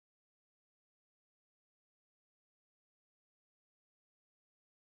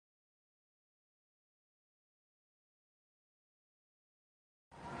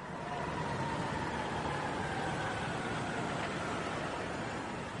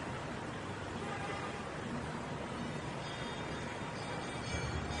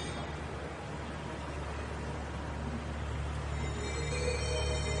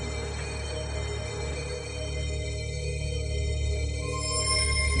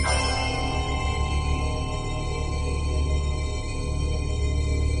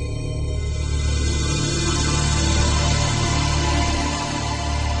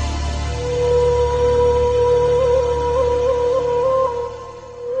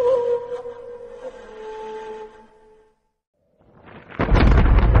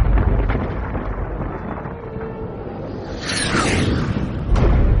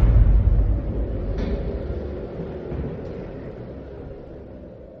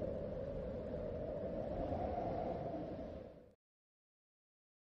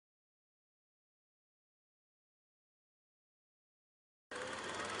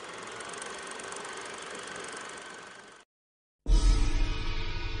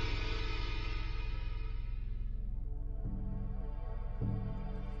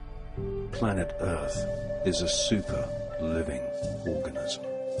planet Earth is a super living organism.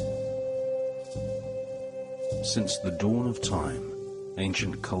 Since the dawn of time,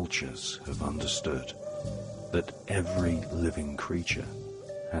 ancient cultures have understood that every living creature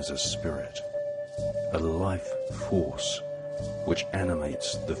has a spirit, a life force which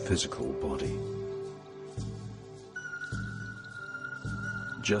animates the physical body.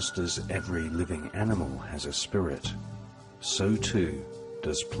 Just as every living animal has a spirit, so too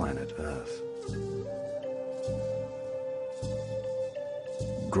does planet Earth.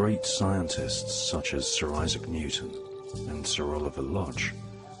 Great scientists such as Sir Isaac Newton and Sir Oliver Lodge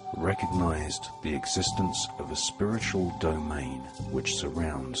recognized the existence of a spiritual domain which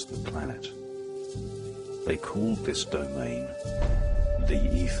surrounds the planet. They called this domain the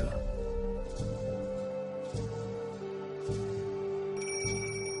ether.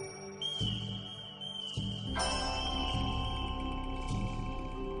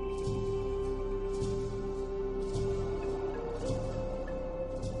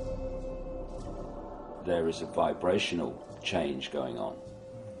 There is a vibrational change going on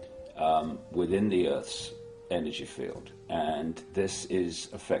within the Earth's energy field, and this is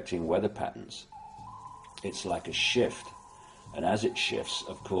affecting weather patterns. It's like a shift, and as it shifts,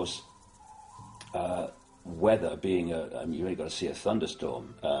 of course, weather being you only got to see a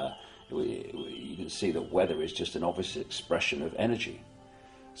thunderstorm. You can see that weather is just an obvious expression of energy.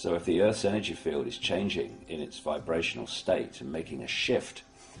 So if the Earth's energy field is changing in its vibrational state and making a shift,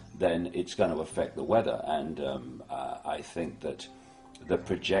 then it's going to affect the weather. And I think that the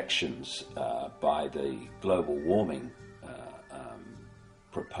projections by the global warming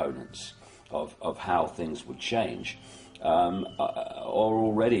proponents of how things would change are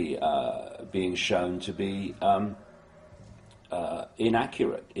already being shown to be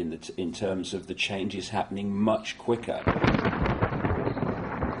inaccurate in terms of the changes happening much quicker.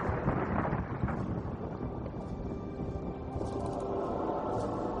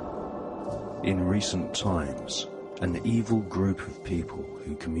 In recent times, an evil group of people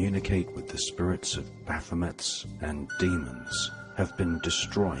who communicate with the spirits of Baphomets and demons have been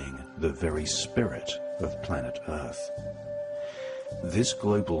destroying the very spirit of planet Earth. This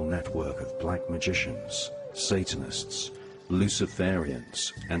global network of black magicians, Satanists,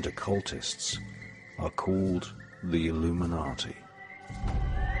 Luciferians, and occultists are called the Illuminati.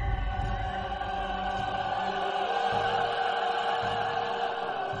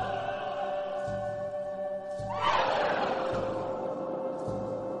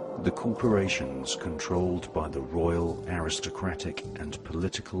 The corporations controlled by the royal, aristocratic, and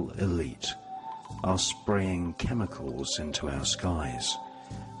political elite are spraying chemicals into our skies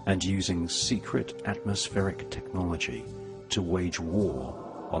and using secret atmospheric technology to wage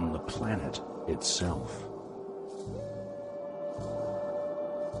war on the planet itself.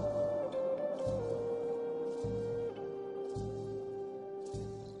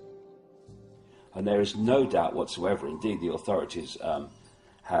 And there is no doubt whatsoever, indeed the authorities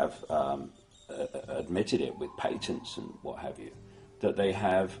have admitted it with patents and what have you, that they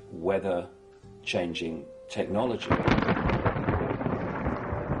have weather-changing technology.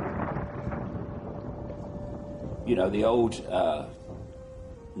 You know, the old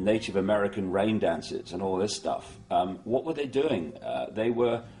Native American rain dances and all this stuff, what were they doing? They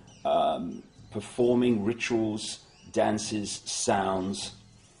were performing rituals, dances, sounds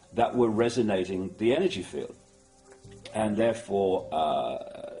that were resonating the energy field, and therefore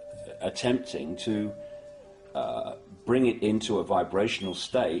attempting to bring it into a vibrational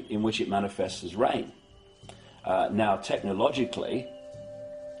state in which it manifests as rain. Now, technologically,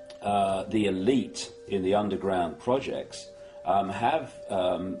 the elite in the underground projects have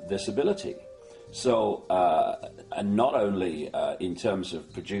this ability. So, and not only in terms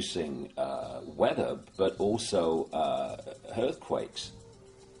of producing weather, but also earthquakes.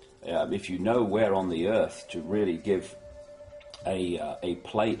 If you know where on the Earth to really give a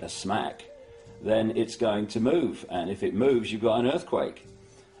plate a smack, then it's going to move, and if it moves, you've got an earthquake.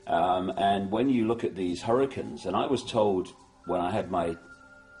 And when you look at these hurricanes, and I was told when I had my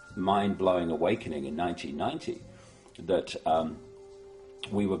mind-blowing awakening in 1990 that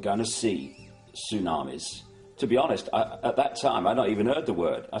we were going to see tsunamis. To be honest, at that time, I'd not even heard the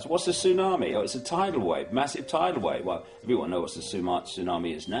word. I said, what's a tsunami? Oh, it's a tidal wave, massive tidal wave. Well, everyone knows what the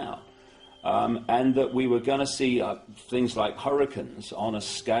tsunami is now. And that we were going to see things like hurricanes on a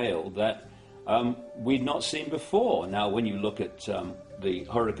scale that we'd not seen before. Now, when you look at the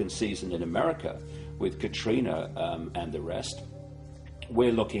hurricane season in America with Katrina and the rest,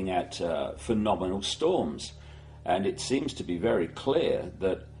 we're looking at phenomenal storms. And it seems to be very clear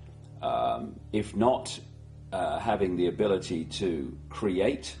that if not having the ability to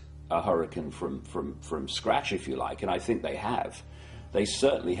create a hurricane from scratch, if you like, and I think they have, they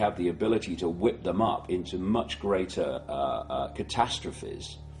certainly have the ability to whip them up into much greater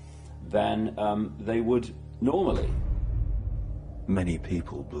catastrophes than they would normally. Many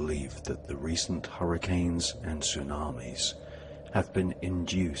people believe that the recent hurricanes and tsunamis have been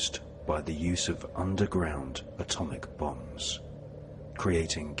induced by the use of underground atomic bombs,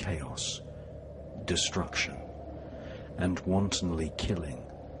 creating chaos, destruction, and wantonly killing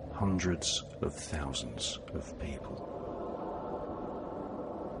hundreds of thousands of people.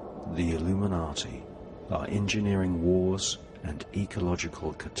 The Illuminati are engineering wars and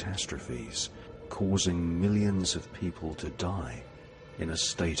ecological catastrophes, causing millions of people to die in a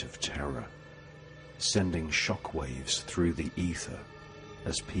state of terror, sending shockwaves through the ether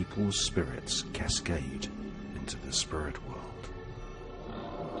as people's spirits cascade into the spirit world.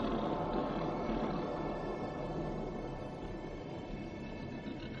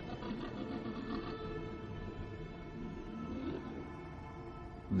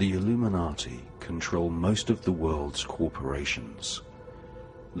 The Illuminati control most of the world's corporations.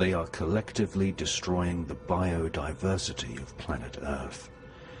 They are collectively destroying the biodiversity of planet Earth,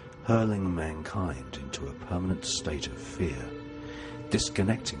 hurling mankind into a permanent state of fear,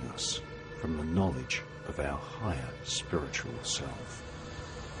 disconnecting us from the knowledge of our higher spiritual self.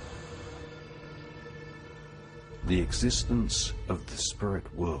 The existence of the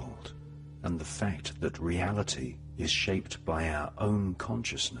spirit world and the fact that reality is shaped by our own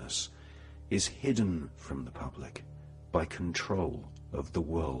consciousness is hidden from the public by control of the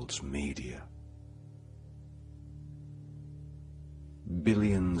world's media.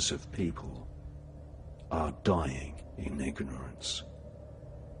 Billions of people are dying in ignorance,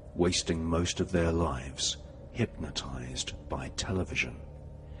 wasting most of their lives hypnotized by television,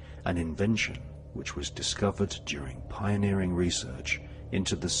 an invention which was discovered during pioneering research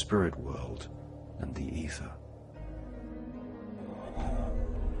into the spirit world and the ether.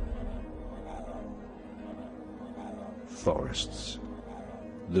 Forests,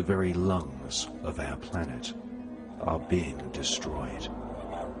 the very lungs of our planet, are being destroyed.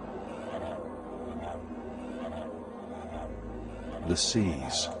 The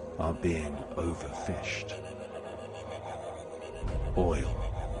seas are being overfished. Oil,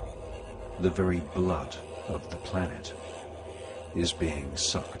 the very blood of the planet, is being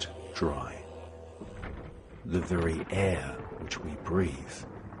sucked dry. The very air which we breathe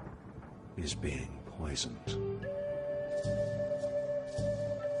is being poisoned.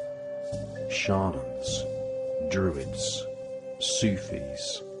 Shamans, druids,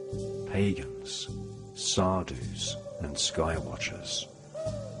 Sufis, pagans, sadhus, and skywatchers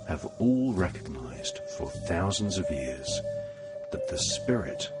have all recognized for thousands of years that the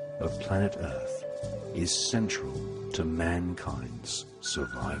spirit of planet Earth is central to mankind's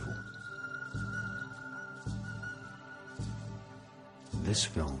survival. This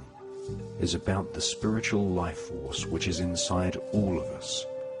film is about the spiritual life force which is inside all of us,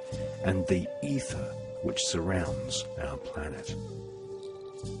 and the ether which surrounds our planet.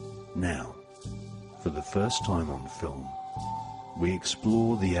 Now, for the first time on film, we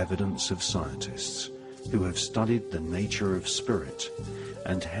explore the evidence of scientists who have studied the nature of spirit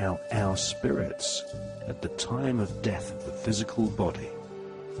and how our spirits, at the time of death of the physical body,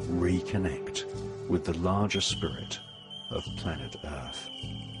 reconnect with the larger spirit of planet Earth.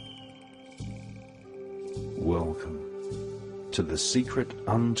 Welcome to the secret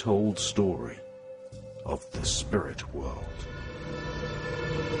untold story of the spirit world.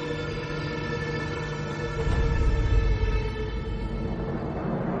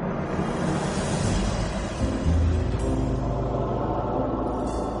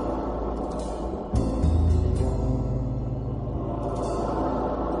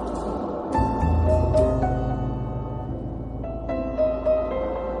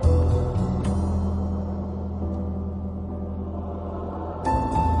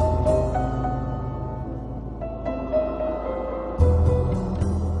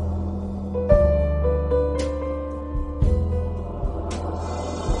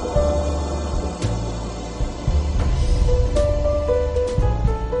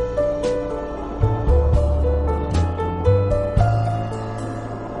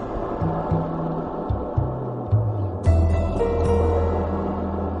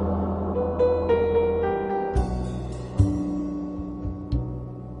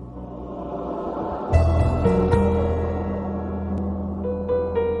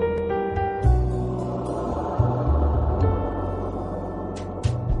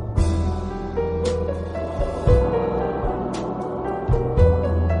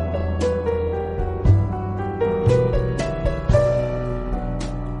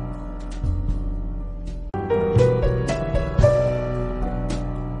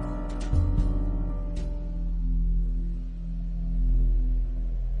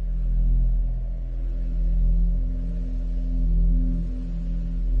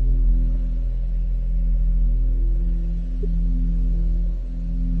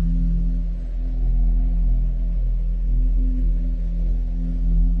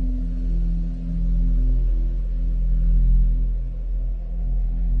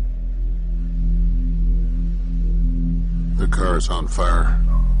 car's on fire,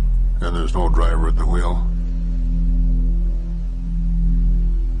 and there's no driver at the wheel.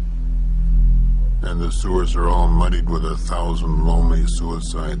 And the sewers are all muddied with 1,000 lonely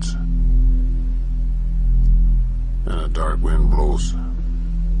suicides. And a dark wind blows.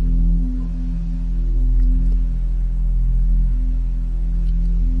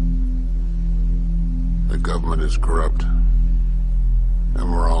 The government is corrupt.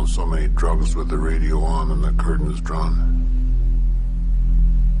 And we're on so many drugs with the radio on and the curtains drawn.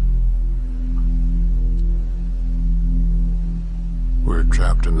 We're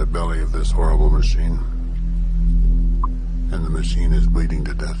trapped in the belly of this horrible machine. And the machine is bleeding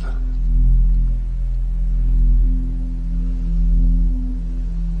to death.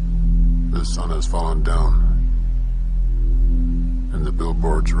 The sun has fallen down. And the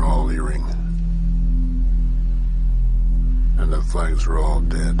billboards are all leering. And the flags are all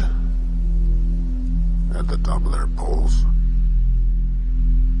dead. At the top of their poles.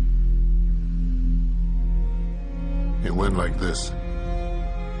 It went like this.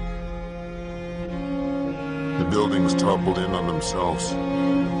 The buildings toppled in on themselves.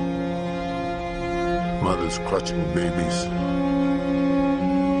 Mothers clutching babies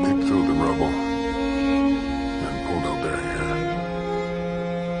picked through the rubble and pulled out their hair.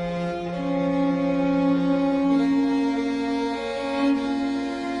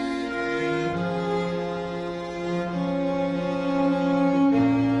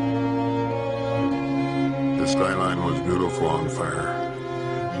 The skyline was beautiful on fire.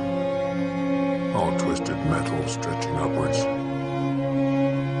 All twisted metal stretching upwards.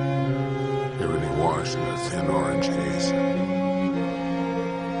 Everything washed in a thin orange haze.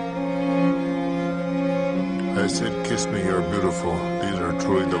 I said, "Kiss me, you're beautiful. These are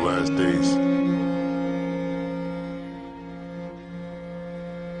truly the last days."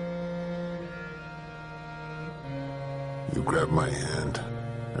 You grabbed my hand,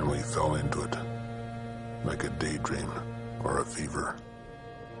 and we fell into it, like a daydream or a fever.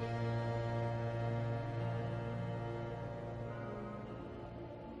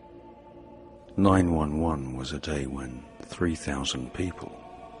 "911 was a day when 3,000 people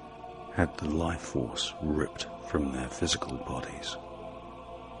had the life force ripped from their physical bodies.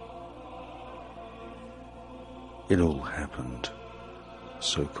 It all happened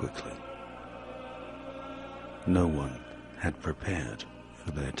so quickly. No one had prepared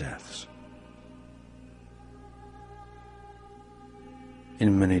for their deaths.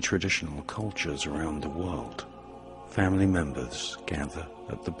 In many traditional cultures around the world, family members gather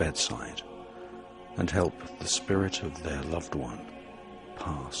at the bedside and help the spirit of their loved one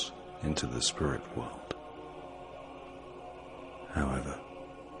pass into the spirit world. However,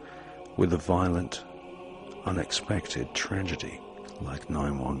 with a violent, unexpected tragedy like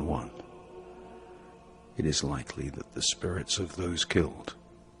 911, it is likely that the spirits of those killed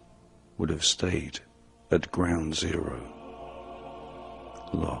would have stayed at ground zero,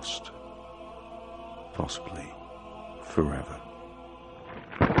 lost, possibly forever.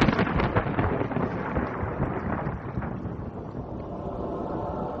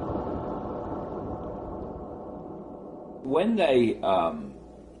 When they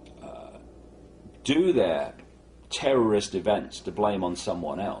do their terrorist events to blame on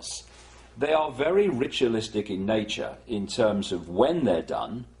someone else, they are very ritualistic in nature in terms of when they're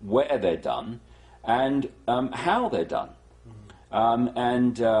done, where they're done, and how they're done.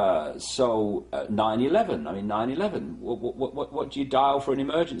 So 9/11, I mean 9/11, what do you dial for an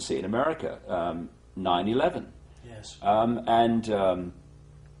emergency in America? 9/11. Yes.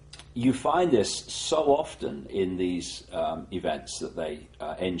 You find this so often in these events that they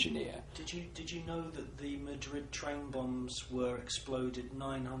engineer. Did you know that the Madrid train bombs were exploded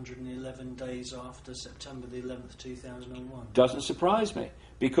 911 days after September the 11th, 2001? Doesn't surprise me,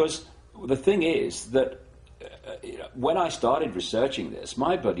 because the thing is that when I started researching this,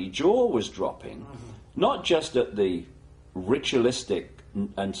 my bloody jaw was dropping, not just at the ritualistic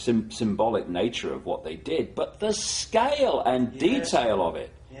and symbolic nature of what they did, but the scale and detail of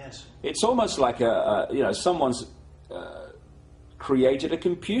it. Yes. It's almost like someone's created a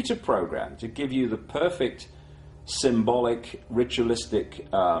computer program to give you the perfect symbolic, ritualistic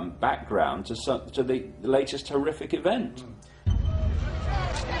background to the latest horrific event.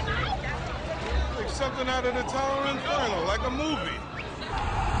 Like something out of the Tower Inferno, like a movie.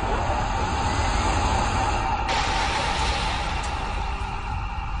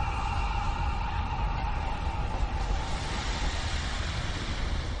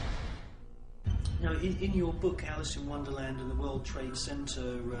 Now, in your book, Alice in Wonderland and the World Trade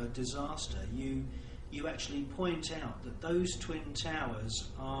Center disaster, you actually point out that those twin towers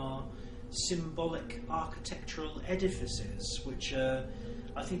are symbolic architectural edifices, which I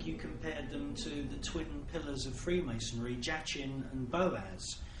think you compared them to the twin pillars of Freemasonry, Jachin and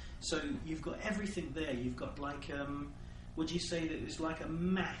Boaz. So you've got everything there. You've got like, would you say that it was like a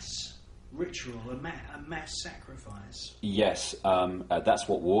mass ritual, a mass sacrifice? Yes, that's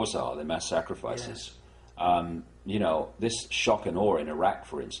what wars are, they're mass sacrifices. You know, this shock and awe in Iraq,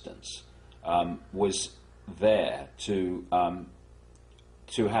 for instance, was there to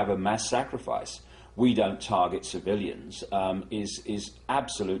have a mass sacrifice. We don't target civilians is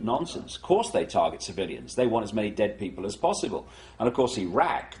absolute nonsense. Of course they target civilians. They want as many dead people as possible. And of course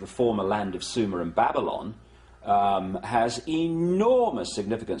Iraq, the former land of Sumer and Babylon, has enormous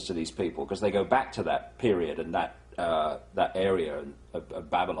significance to these people because they go back to that period and that area of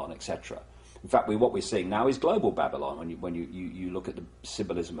Babylon, etc. In fact, what we're seeing now is global Babylon when you look at the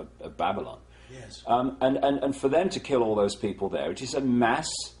symbolism of Babylon. Yes. And for them to kill all those people there, it is a mass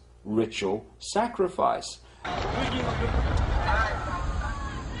ritual sacrifice. Get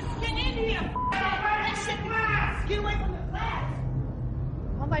in here! Get away from the glass!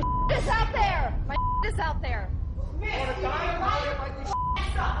 Oh, my is out there! My is out there! The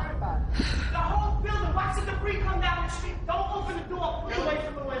whole building, watch the debris come down the street. Don't open the door. Get away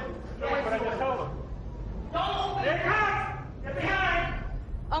from the window. Get away from the window. Don't open the door. Get behind.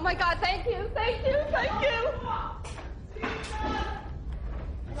 Oh my God, thank you, thank you, thank you!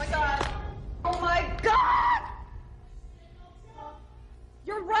 Oh my God! Oh my God!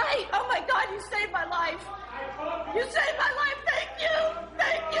 You're right! Oh my God, you saved my life! You saved my life! Thank you!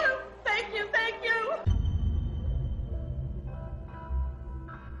 Thank you! Thank you! Thank you!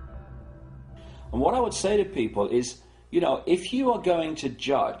 And what I would say to people is, you know, if you are going to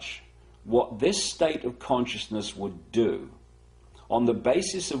judge what this state of consciousness would do on the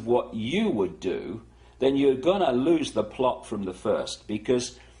basis of what you would do, then you're going to lose the plot from the first,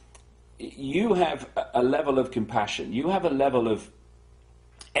 because you have a level of compassion, you have a level of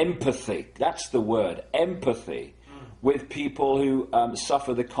empathy, that's the word, empathy, with people who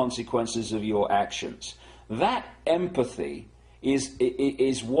suffer the consequences of your actions. That empathy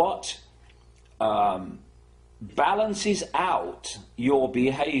is what balances out your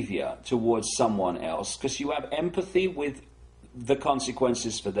behavior towards someone else, because you have empathy with the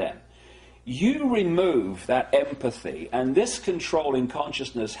consequences for them. You remove that empathy, and this controlling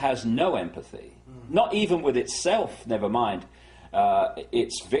consciousness has no empathy, not even with itself, never mind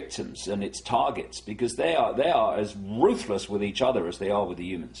its victims and its targets, because they are as ruthless with each other as they are with the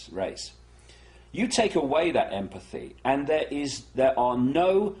human race. You take away that empathy, and there are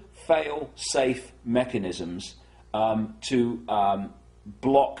no fail-safe mechanisms to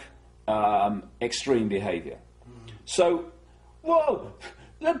block extreme behavior. So, whoa,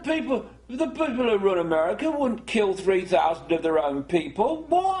 the people who run America wouldn't kill 3,000 of their own people.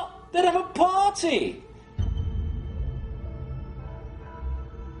 What? They'd have a party.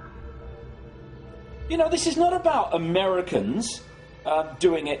 You know, this is not about Americans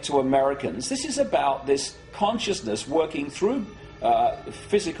doing it to Americans. This is about this consciousness working through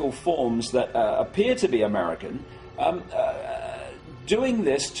physical forms that appear to be American, doing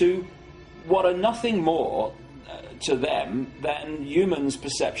this to what are nothing more to them than humans'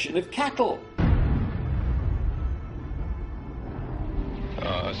 perception of cattle.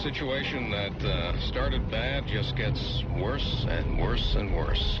 A situation that started bad just gets worse and worse and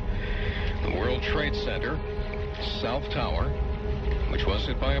worse. The World Trade Center, South Tower, which was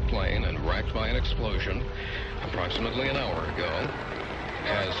hit by a plane and wrecked by an explosion approximately an hour ago,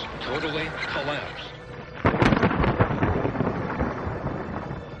 has totally collapsed.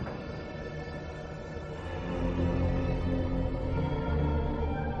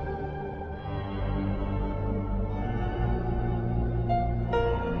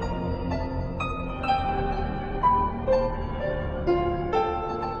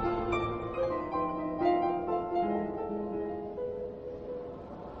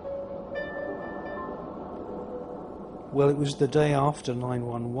 Well, it was the day after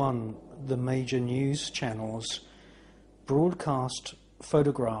 9/11. The major news channels broadcast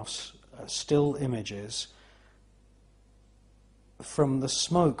photographs, still images, from the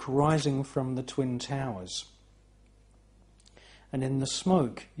smoke rising from the Twin Towers. And in the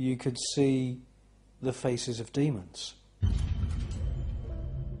smoke, you could see the faces of demons.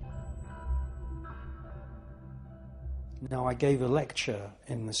 Now, I gave a lecture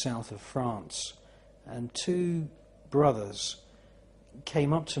in the south of France, and two brothers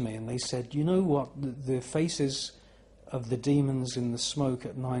came up to me and they said, you know what, the faces of the demons in the smoke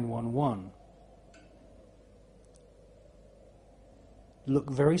at 9/11 look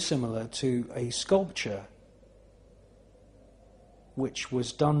very similar to a sculpture which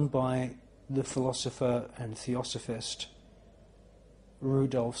was done by the philosopher and theosophist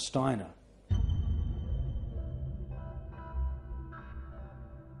Rudolf Steiner.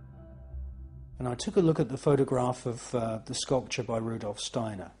 And I took a look at the photograph of the sculpture by Rudolf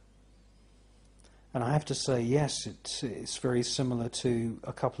Steiner. And I have to say, yes, it's very similar to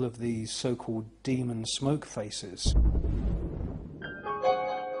a couple of these so-called demon smoke faces.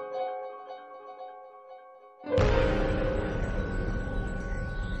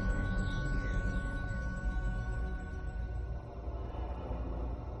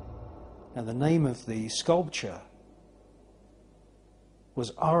 Now, the name of the sculpture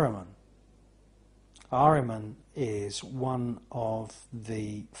was Ahriman. Ahriman is one of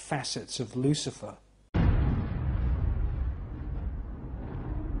the facets of Lucifer.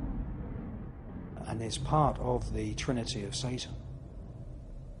 And is part of the Trinity of Satan.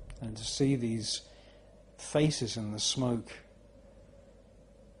 And to see these faces in the smoke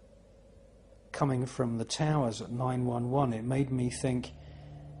coming from the towers at 911, it made me think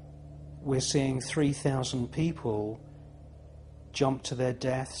we're seeing 3,000 people jump to their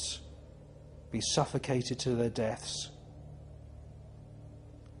deaths, be suffocated to their deaths,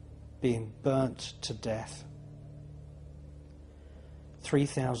 being burnt to death.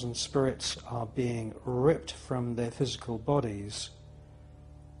 3,000 spirits are being ripped from their physical bodies.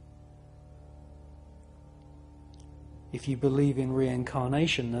 If you believe in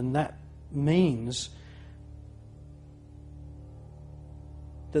reincarnation, then that means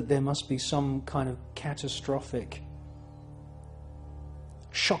that there must be some kind of catastrophic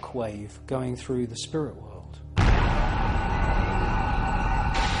shockwave going through the spirit world.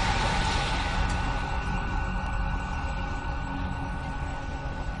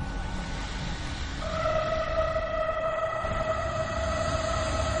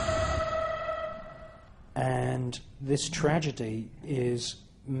 And this tragedy is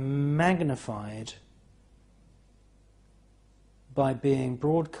magnified by being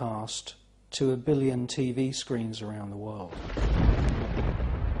broadcast to 1 billion TV screens around the world.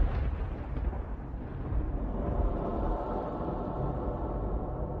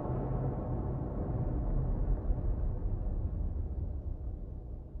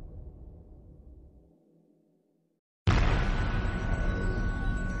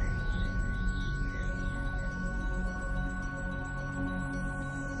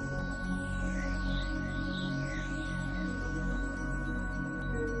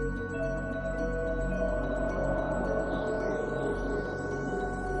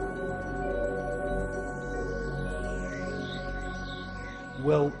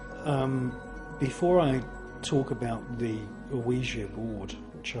 Well, before I talk about the Ouija board,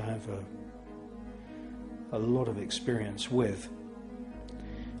 which I have a lot of experience with,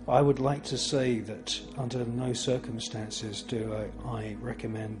 I would like to say that under no circumstances do I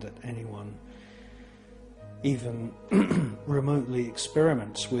recommend that anyone even remotely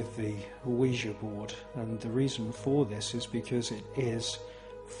experiments with the Ouija board. And the reason for this is because it is,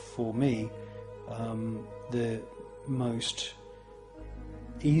 for me, the most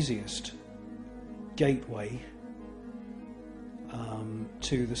easiest gateway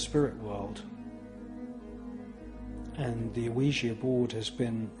to the spirit world. And the Ouija board has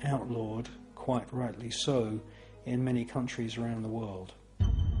been outlawed, quite rightly so, in many countries around the world. But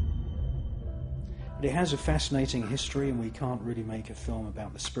it has a fascinating history, and we can't really make a film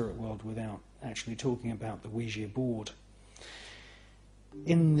about the spirit world without actually talking about the Ouija board.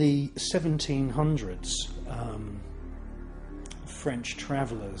 In the 1700s, French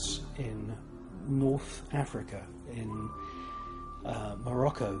travellers in North Africa, in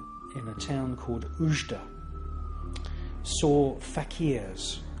Morocco, in a town called Oujda, saw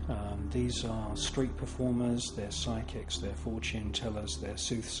fakirs. These are street performers, they're psychics, they're fortune tellers, they're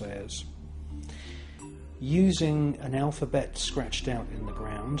soothsayers, using an alphabet scratched out in the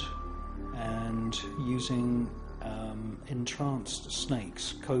ground and using entranced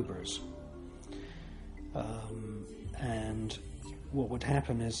snakes, cobras. And what would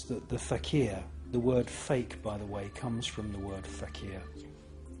happen is that the fakir, the word fake, by the way, comes from the word fakir.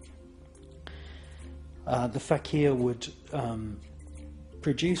 The fakir would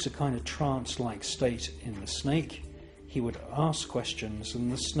produce a kind of trance-like state in the snake. He would ask questions,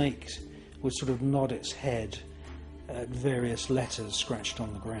 and the snake would sort of nod its head at various letters scratched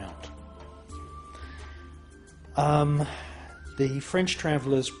on the ground. The French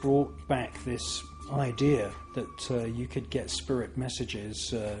travellers brought back this idea that you could get spirit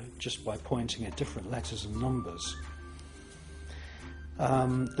messages just by pointing at different letters and numbers.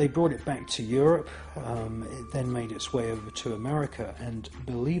 They brought it back to Europe. It then made its way over to America, and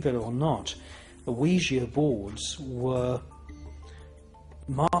believe it or not, Ouija boards were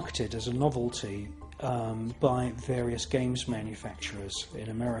marketed as a novelty by various games manufacturers in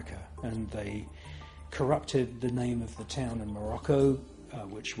America, and they corrupted the name of the town in Morocco,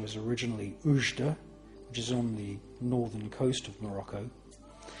 which was originally Oujda, which is on the northern coast of Morocco.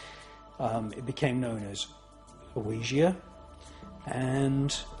 It became known as Ouija,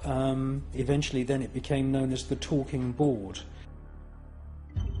 and eventually then it became known as the talking board.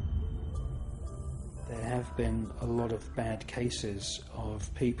 There have been a lot of bad cases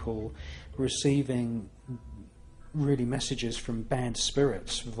of people receiving really messages from bad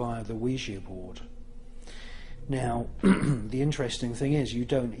spirits via the Ouija board. Now, the interesting thing is you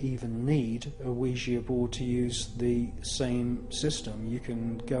don't even need a Ouija board to use the same system. You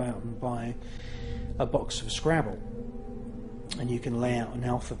can go out and buy a box of Scrabble, and you can lay out an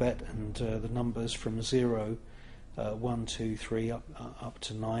alphabet and the numbers from 0, 1, 2, 3 up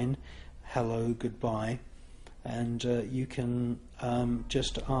to 9, hello, goodbye, and you can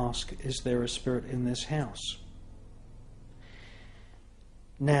just ask, is there a spirit in this house?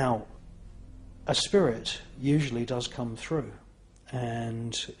 Now, a spirit usually does come through,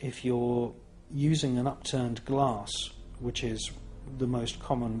 and if you're using an upturned glass, which is the most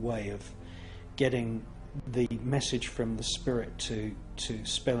common way of getting the message from the spirit to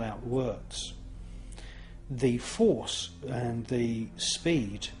spell out words, the force and the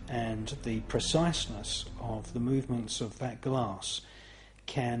speed and the preciseness of the movements of that glass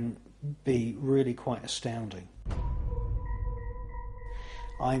can be really quite astounding.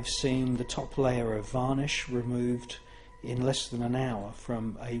 I've seen the top layer of varnish removed in less than an hour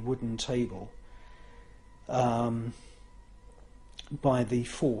from a wooden table by the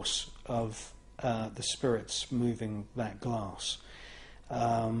force of the spirits moving that glass.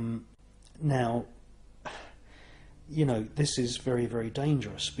 Now, you know, this is very, very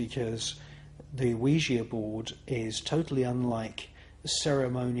dangerous, because the Ouija board is totally unlike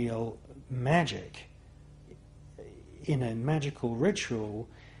ceremonial magic. In a magical ritual,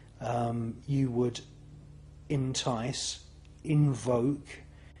 you would entice, invoke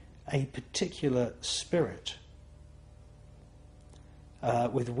a particular spirit.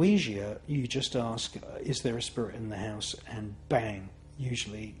 With Ouija, you just ask, is there a spirit in the house? And bang,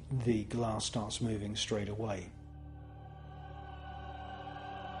 usually the glass starts moving straight away.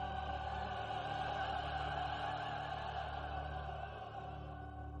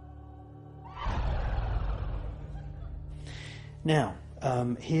 Now,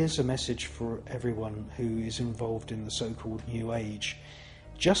 here's a message for everyone who is involved in the so-called New Age.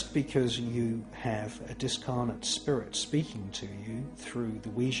 Just because you have a discarnate spirit speaking to you through the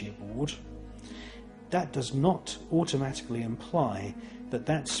Ouija board, that does not automatically imply that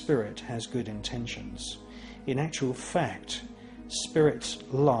that spirit has good intentions. In actual fact, spirits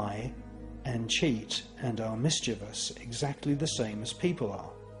lie and cheat and are mischievous exactly the same as people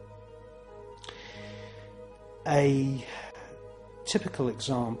are. A typical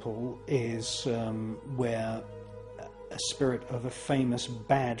example is where a spirit of a famous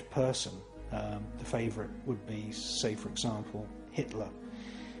bad person, the favourite would be, say for example, Hitler,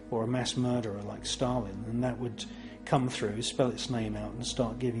 or a mass murderer like Stalin, and that would come through, spell its name out and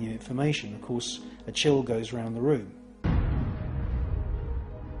start giving you information. Of course, a chill goes around the room.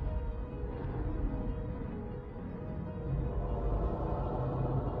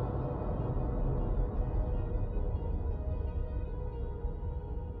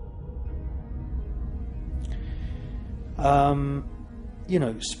 You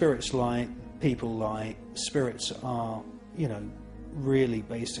know, spirits lie, people lie. Spirits are, you know, really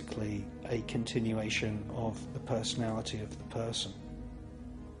basically a continuation of the personality of the person.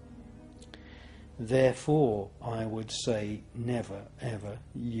 Therefore, I would say never ever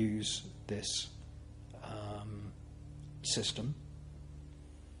use this system.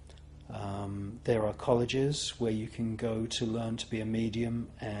 There are colleges where you can go to learn to be a medium,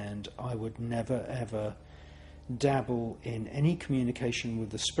 and I would never ever dabble in any communication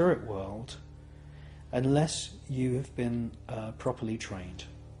with the spirit world unless you have been properly trained.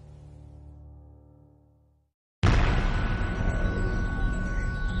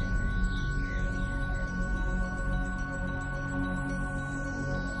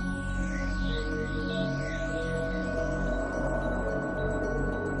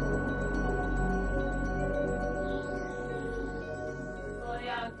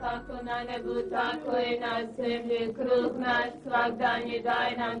 na nebu, tako i na zemlji. Kruh naš svagdanji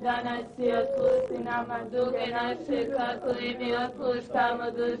daj nam danas i otpusti nama duge naše, kako i mi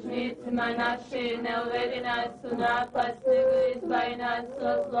otpuštamo dužnicima našim. Ne uvedi nas u napast, nego izbavi nas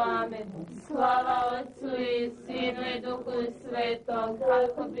od zla. Amen. Slava Otcu i Sinu i Duhu Svetom,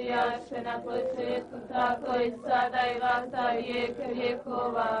 kako bijaše na početku, tako i sada i vata vijeka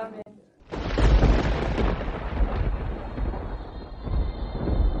vjekova. Amen.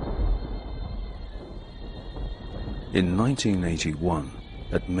 In 1981,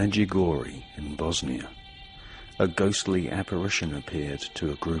 at Medjugorje in Bosnia, a ghostly apparition appeared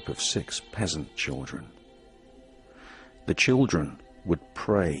to a group of 6 peasant children. The children would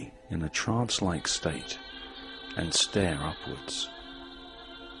pray in a trance-like state and stare upwards,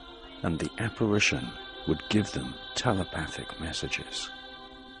 and the apparition would give them telepathic messages.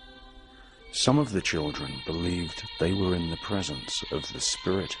 Some of the children believed they were in the presence of the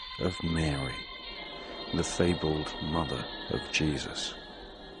spirit of Mary, the fabled mother of Jesus.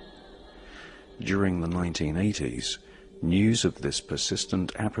 During the 1980s, news of this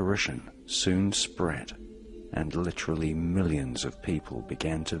persistent apparition soon spread, and literally millions of people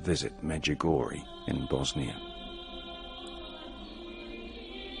began to visit Medjugorje in Bosnia.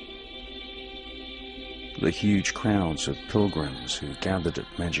 The huge crowds of pilgrims who gathered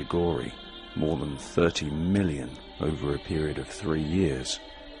at Medjugorje, more than 30 million over a period of 3 years,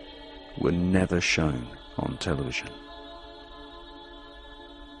 were never shown on television.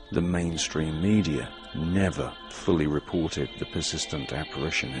 The mainstream media never fully reported the persistent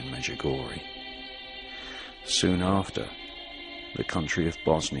apparition in Medjugorje. Soon after, the country of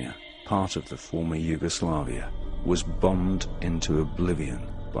Bosnia, part of the former Yugoslavia, was bombed into oblivion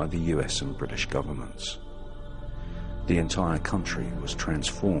by the US and British governments. The entire country was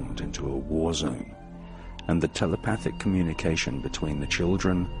transformed into a war zone, and the telepathic communication between the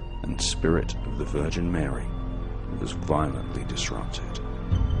children and spirit of the Virgin Mary was violently disrupted.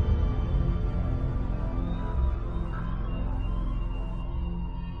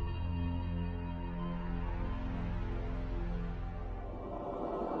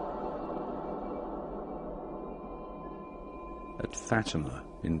 At Fatima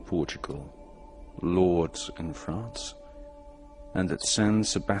in Portugal, Lourdes in France, and at San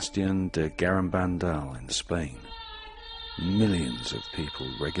Sebastian de Garambandal in Spain, millions of people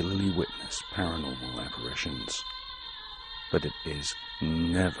regularly witness paranormal apparitions, but it is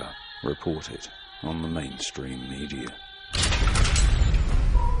never reported on the mainstream media.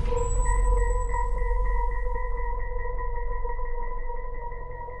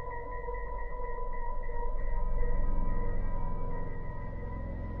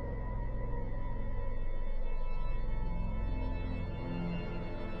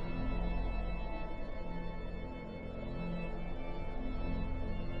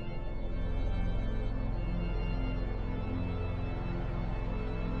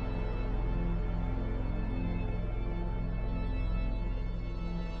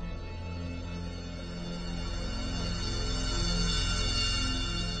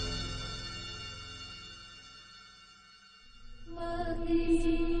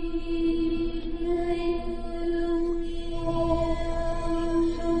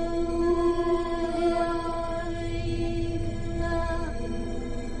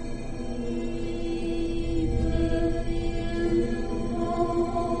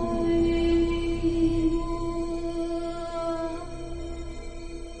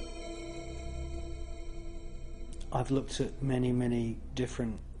 I've looked at many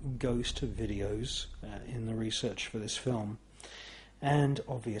different ghost videos in the research for this film, and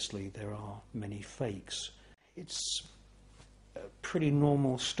obviously there are many fakes. It's a pretty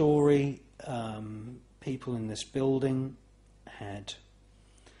normal story. People in this building had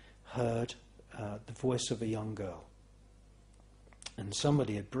heard the voice of a young girl, and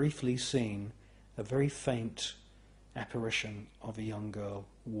somebody had briefly seen a very faint apparition of a young girl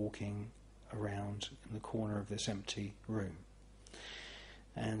walking around in the corner of this empty room.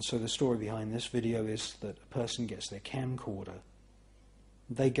 And so the story behind this video is that a person gets their camcorder,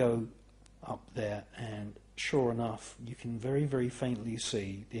 they go up there, and sure enough you can very faintly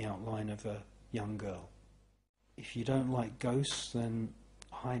see the outline of a young girl. If you don't like ghosts, then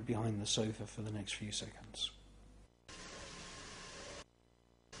hide behind the sofa for the next few seconds.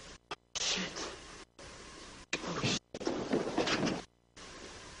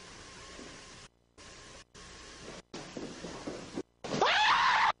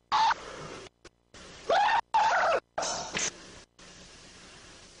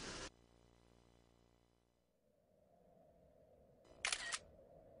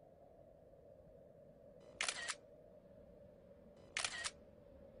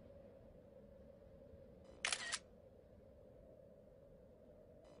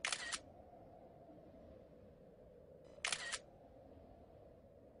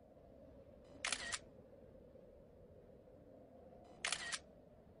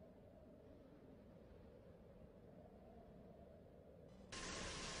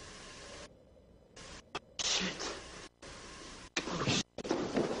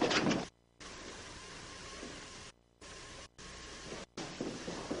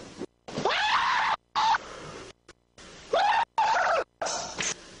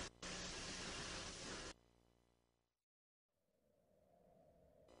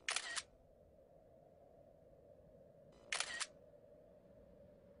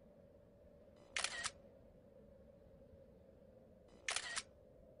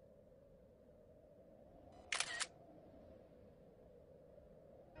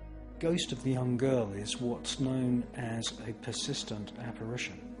 ghost of the young girl is what's known as a persistent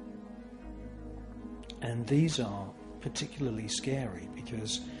apparition. And these are particularly scary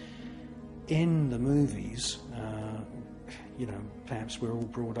because in the movies, perhaps we're all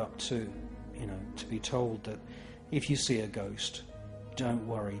brought up to be told that if you see a ghost, don't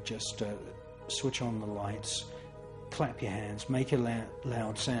worry, just switch on the lights, clap your hands, make a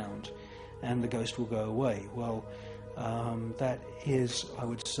loud sound, and the ghost will go away. Well, that is, I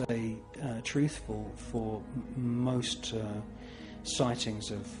would say, truthful for most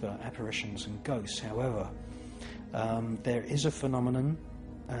sightings of apparitions and ghosts. However, there is a phenomenon,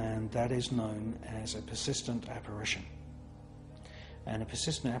 and that is known as a persistent apparition. And a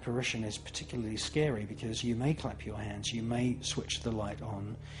persistent apparition is particularly scary because you may clap your hands, you may switch the light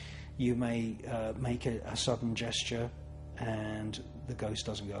on, you may make a sudden gesture, and the ghost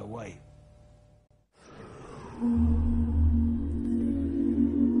doesn't go away.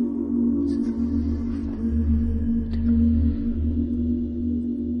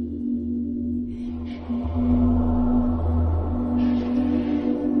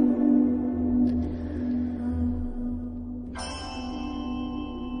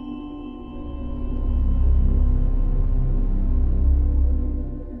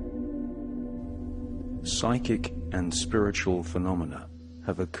 Psychic and spiritual phenomena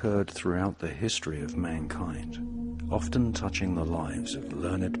have occurred throughout the history of mankind, often touching the lives of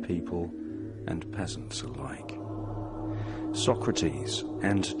learned people and peasants alike. Socrates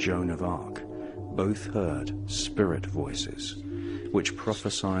and Joan of Arc both heard spirit voices, which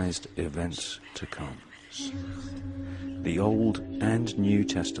prophesied events to come. The Old and New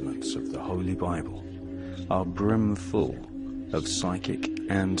Testaments of the Holy Bible are brimful of psychic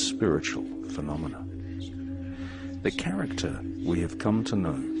and spiritual phenomena. The character we have come to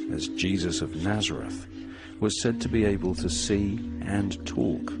know as Jesus of Nazareth was said to be able to see and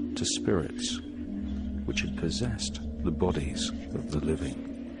talk to spirits, which had possessed the bodies of the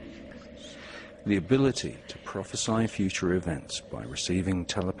living. The ability to prophesy future events by receiving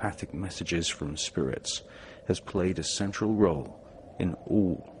telepathic messages from spirits has played a central role in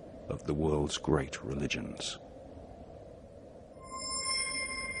all of the world's great religions.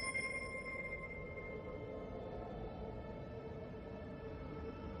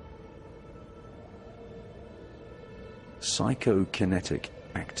 Psychokinetic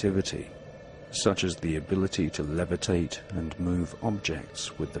activity, such as the ability to levitate and move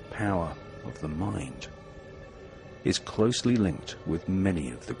objects with the power of the mind, is closely linked with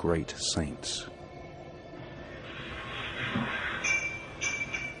many of the great saints.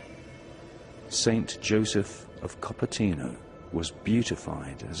 Saint Joseph of Cupertino was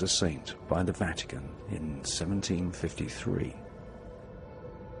beatified as a saint by the Vatican in 1753.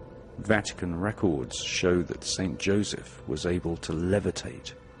 Vatican records show that Saint Joseph was able to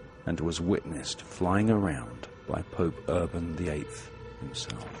levitate and was witnessed flying around by Pope Urban VIII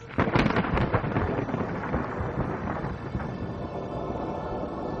himself.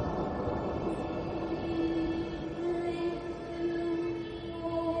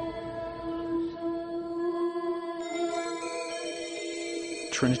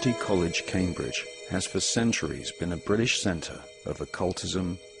 Trinity College, Cambridge has for centuries been a British centre of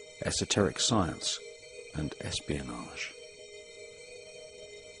occultism, esoteric science and espionage.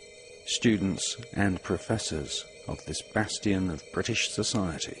 Students and professors of this bastion of British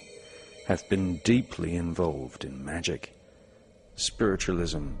society have been deeply involved in magic,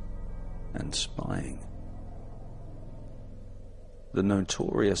 spiritualism and spying. The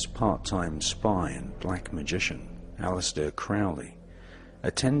notorious part-time spy and black magician Aleister Crowley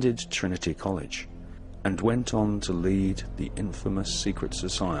attended Trinity College and went on to lead the infamous secret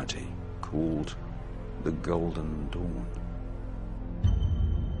society called the Golden Dawn.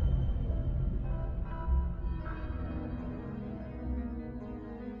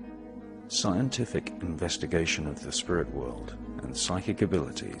 Scientific investigation of the spirit world and psychic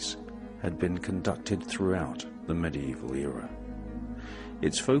abilities had been conducted throughout the medieval era.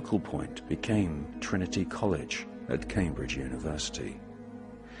 Its focal point became Trinity College at Cambridge University.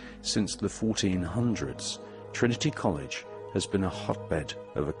 Since the 1400s, Trinity College has been a hotbed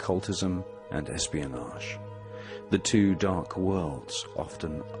of occultism and espionage, the two dark worlds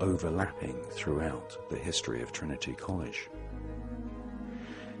often overlapping throughout the history of Trinity College.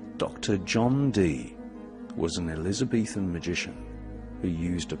 Dr. John Dee was an Elizabethan magician who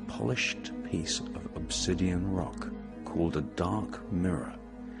used a polished piece of obsidian rock called a dark mirror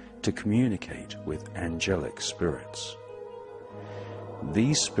to communicate with angelic spirits.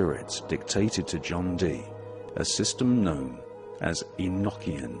 These spirits dictated to John Dee a system known as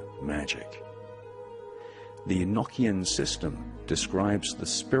Enochian magic. The Enochian system describes the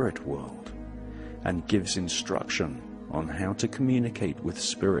spirit world and gives instruction on how to communicate with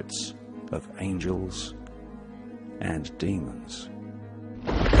spirits of angels and demons.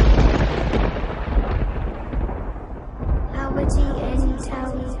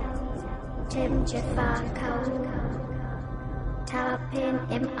 Tim Jafar Kau Tarpin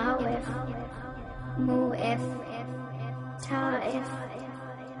M Awef Mu F Tar F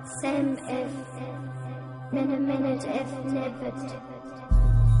Sam F Minute F Nebbit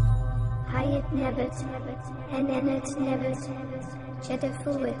Hayat Nebbit Hanenet Nebbit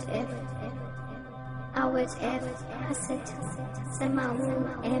Jedafuit F Awet F Hasit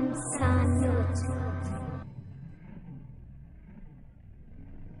Samawu M Sanut.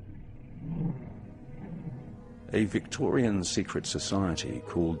 A Victorian secret society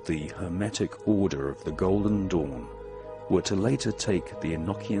called the Hermetic Order of the Golden Dawn were to later take the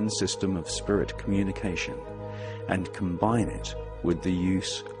Enochian system of spirit communication and combine it with the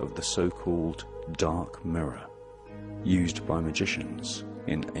use of the so-called dark mirror, used by magicians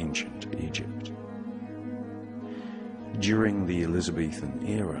in ancient Egypt. During the Elizabethan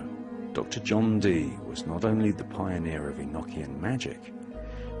era, Dr. John Dee was not only the pioneer of Enochian magic,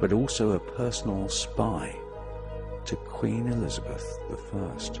 but also a personal spy to Queen Elizabeth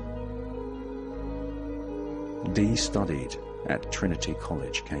I. Dee studied at Trinity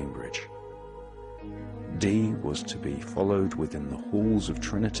College, Cambridge. Dee was to be followed within the halls of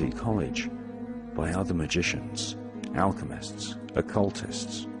Trinity College by other magicians, alchemists,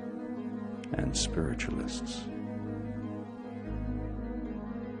 occultists, and spiritualists.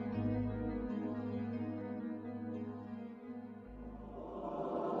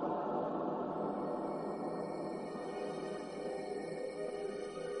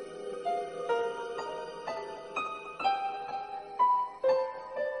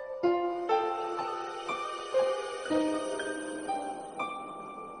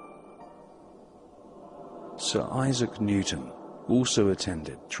 Sir Isaac Newton also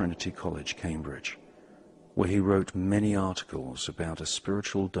attended Trinity College, Cambridge, where he wrote many articles about a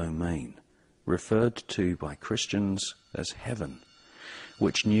spiritual domain referred to by Christians as heaven,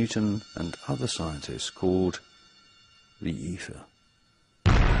 which Newton and other scientists called the ether.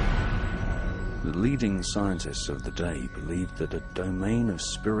 The leading scientists of the day believed that a domain of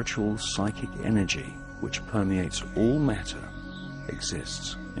spiritual psychic energy which permeates all matter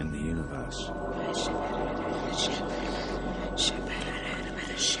exists in the universe.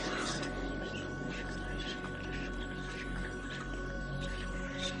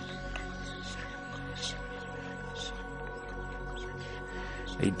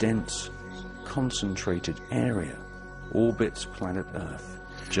 A dense, concentrated area orbits planet Earth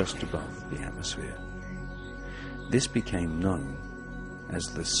just above the atmosphere. This became known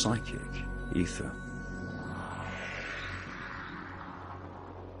as the psychic ether.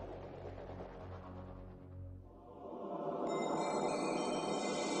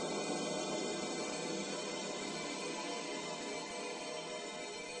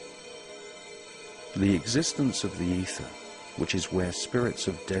 The existence of the ether, which is where spirits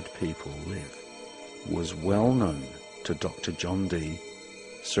of dead people live, was well known to Dr. John Dee,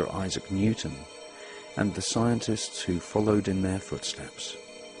 Sir Isaac Newton, and the scientists who followed in their footsteps.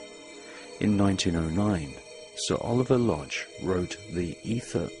 In 1909, Sir Oliver Lodge wrote The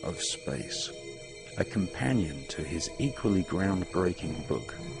Ether of Space, a companion to his equally groundbreaking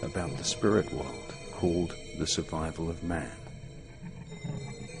book about the spirit world called The Survival of Man.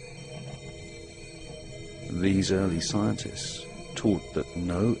 These early scientists taught that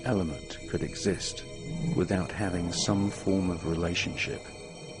no element could exist without having some form of relationship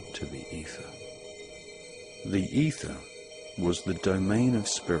to the ether. The ether was the domain of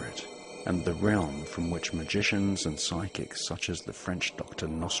spirit and the realm from which magicians and psychics such as the French Dr.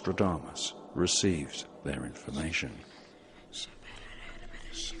 Nostradamus received their information.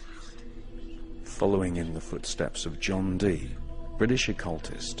 Following in the footsteps of John Dee, British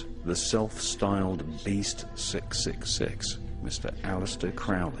occultist, the self-styled Beast 666, Mr. Aleister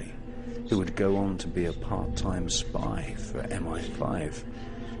Crowley, who would go on to be a part-time spy for MI5,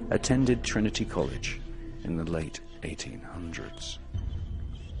 attended Trinity College in the late 1800s.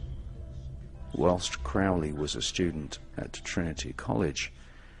 Whilst Crowley was a student at Trinity College,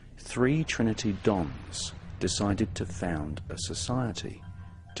 3 Trinity Dons decided to found a society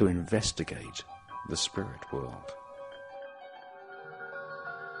to investigate the spirit world.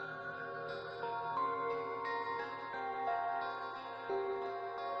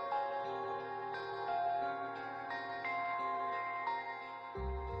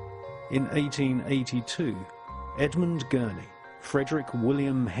 In 1882, Edmund Gurney, Frederick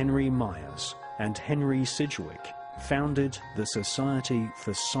William Henry Myers, and Henry Sidgwick founded the Society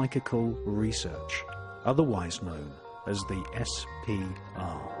for Psychical Research, otherwise known as the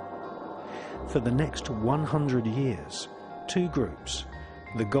SPR. For the next 100 years, two groups,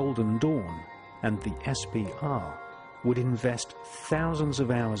 the Golden Dawn and the SPR, would invest thousands of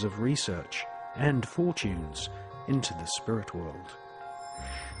hours of research and fortunes into the spirit world.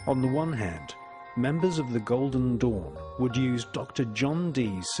 On the one hand, members of the Golden Dawn would use Dr. John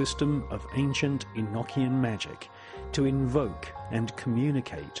Dee's system of ancient Enochian magic to invoke and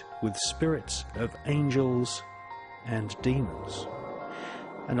communicate with spirits of angels and demons.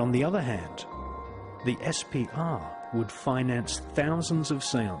 And on the other hand, the SPR would finance thousands of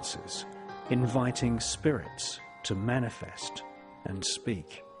seances, inviting spirits to manifest and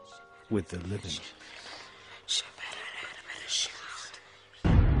speak with the living.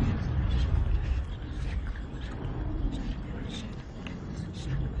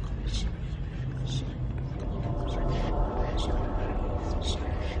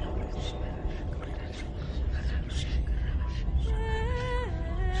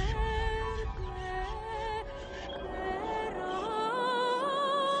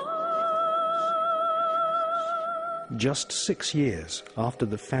 Just 6 years after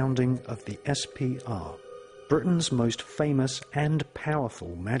the founding of the SPR, Britain's most famous and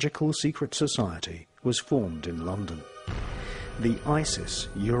powerful magical secret society was formed in London. The Isis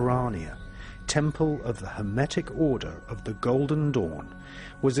Urania, Temple of the Hermetic Order of the Golden Dawn,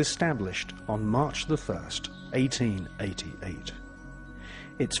 was established on March the 1st, 1888.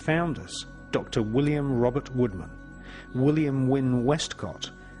 Its founders, Dr. William Robert Woodman, William Wynne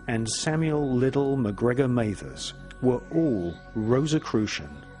Westcott, and Samuel Liddell MacGregor Mathers, were all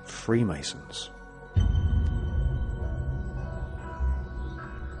Rosicrucian Freemasons.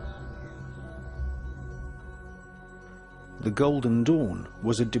 The Golden Dawn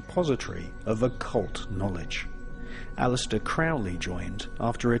was a depository of occult knowledge. Alistair Crowley joined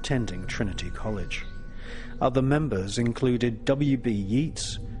after attending Trinity College. Other members included W.B.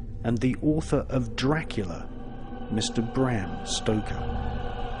 Yeats and the author of Dracula, Mr. Bram Stoker.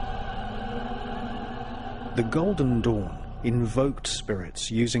 The Golden Dawn invoked spirits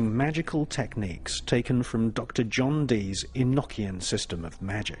using magical techniques taken from Dr. John Dee's Enochian system of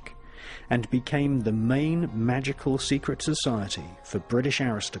magic, and became the main magical secret society for British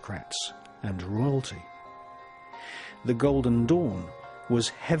aristocrats and royalty. The Golden Dawn was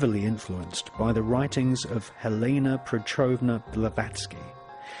heavily influenced by the writings of Helena Petrovna Blavatsky,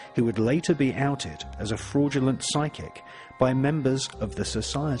 who would later be outed as a fraudulent psychic by members of the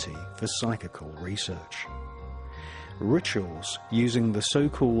Society for Psychical Research. Rituals using the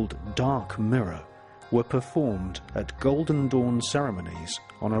so-called Dark Mirror were performed at Golden Dawn ceremonies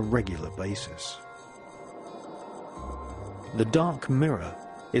on a regular basis. The Dark Mirror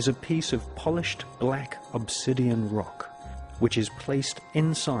is a piece of polished black obsidian rock which is placed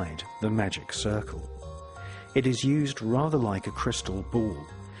inside the magic circle. It is used rather like a crystal ball.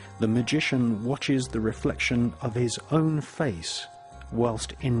 The magician watches the reflection of his own face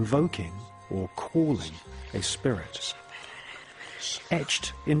whilst invoking or calling a spirit.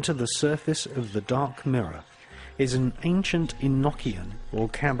 Etched into the surface of the Dark Mirror is an ancient Enochian or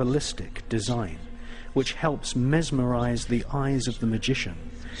Kabbalistic design which helps mesmerize the eyes of the magician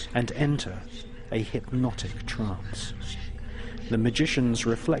and enter a hypnotic trance. The magician's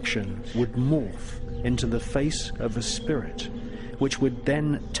reflection would morph into the face of a spirit which would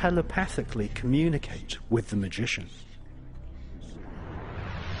then telepathically communicate with the magician.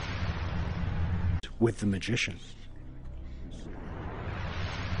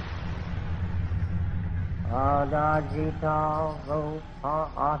 Adagita ropa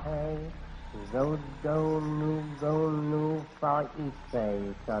ahe, zodonu gonu fa ife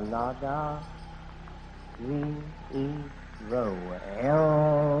salada, vi ro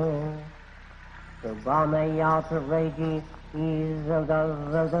el. Subame yata regi is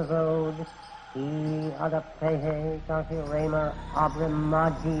the road, he adaptehe tahirema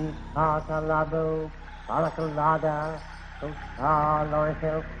abrimaji patalabo, palakalada.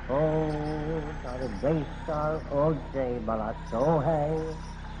 Lortel cold, the base of Oj Balatohe.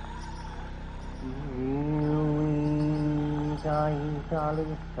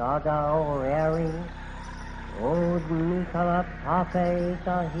 Italy Sada Orari, Od Nikala Pape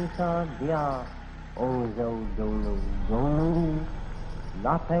Tahita Dia, Ozo Donu,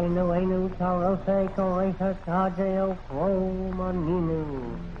 Lape Noenu Tarose Coreta Tajeo Maninu.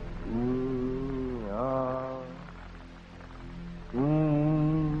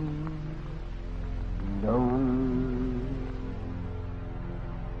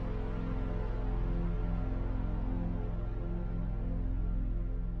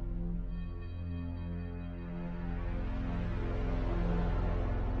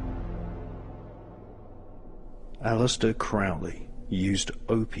 Aleister Crowley used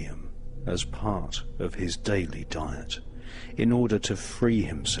opium as part of his daily diet in order to free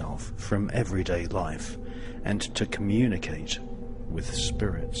himself from everyday life and to communicate with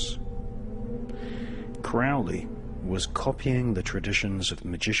spirits. Crowley was copying the traditions of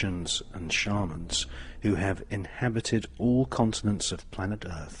magicians and shamans who have inhabited all continents of planet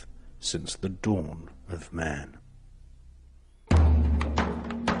Earth since the dawn of man.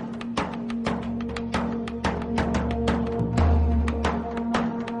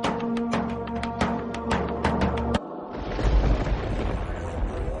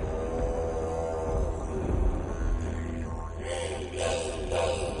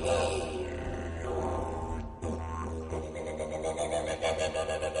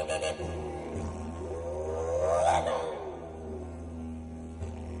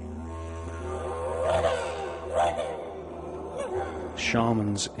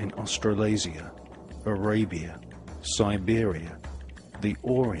 Shamans in Australasia, Arabia, Siberia, the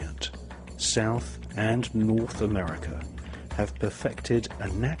Orient, South and North America have perfected a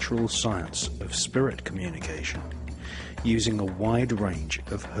natural science of spirit communication using a wide range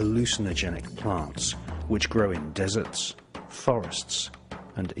of hallucinogenic plants which grow in deserts, forests,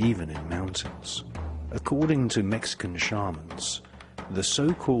 and even in mountains. According to Mexican shamans, the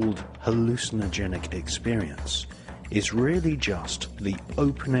so-called hallucinogenic experience is really just the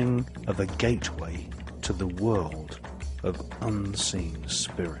opening of a gateway to the world of unseen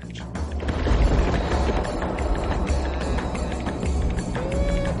spirit.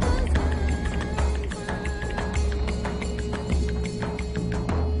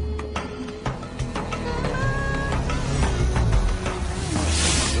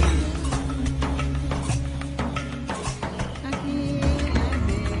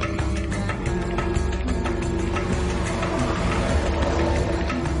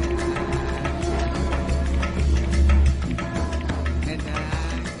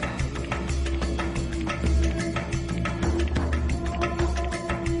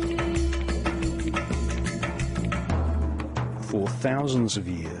 For thousands of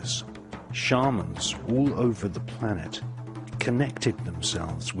years, shamans all over the planet connected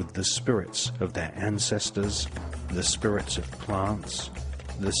themselves with the spirits of their ancestors, the spirits of plants,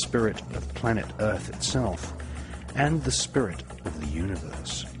 the spirit of planet Earth itself, and the spirit of the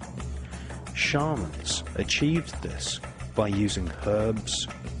universe. Shamans achieved this by using herbs,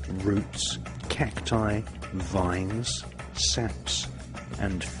 roots, cacti, vines, saps,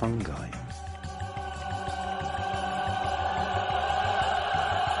 and fungi.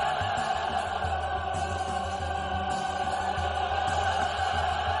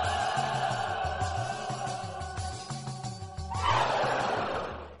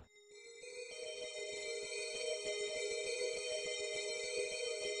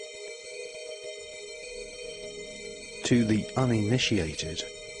 To the uninitiated,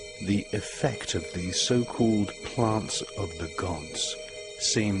 the effect of these so-called plants of the gods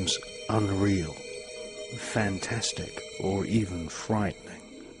seems unreal, fantastic, or even frightening,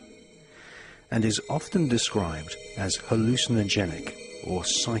 and is often described as hallucinogenic or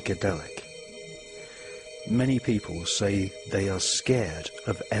psychedelic. Many people say they are scared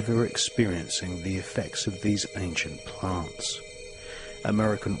of ever experiencing the effects of these ancient plants.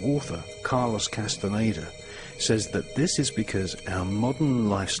 American author Carlos Castaneda says that this is because our modern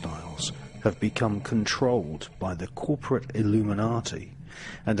lifestyles have become controlled by the corporate Illuminati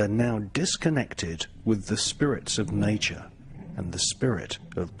and are now disconnected with the spirits of nature and the spirit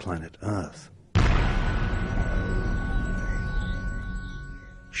of planet Earth.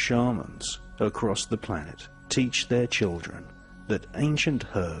 Shamans across the planet teach their children that ancient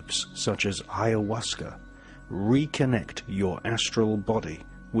herbs such as ayahuasca reconnect your astral body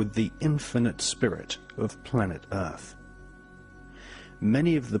with the infinite spirit of planet Earth.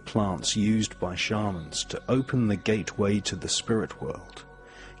 Many of the plants used by shamans to open the gateway to the spirit world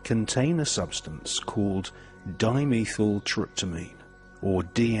contain a substance called dimethyltryptamine, or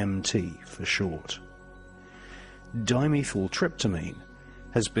DMT for short. Dimethyltryptamine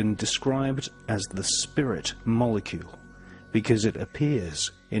has been described as the spirit molecule because it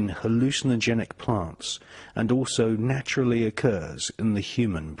appears in hallucinogenic plants and also naturally occurs in the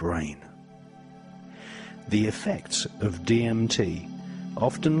human brain. The effects of DMT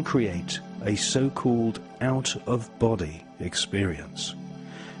often create a so-called out-of-body experience,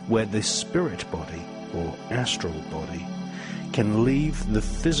 where this spirit body, or astral body, can leave the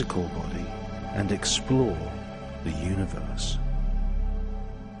physical body and explore the universe.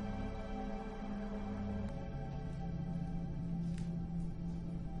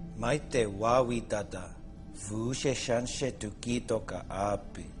 Maite wawi dada, vushe shanshe tukito ka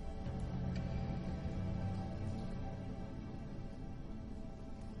api.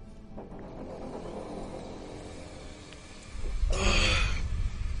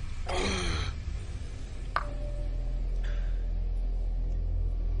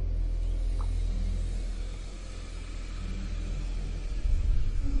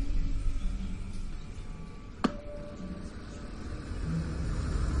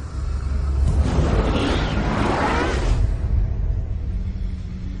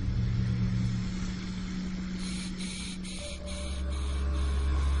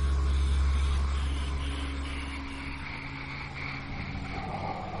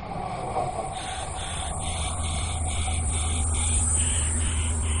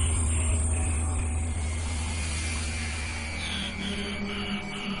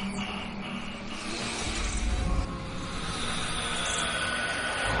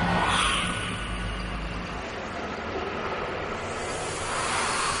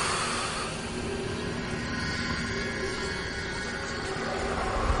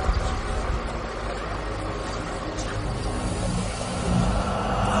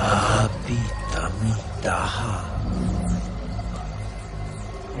 Daha.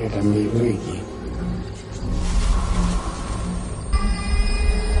 Era mi wiki.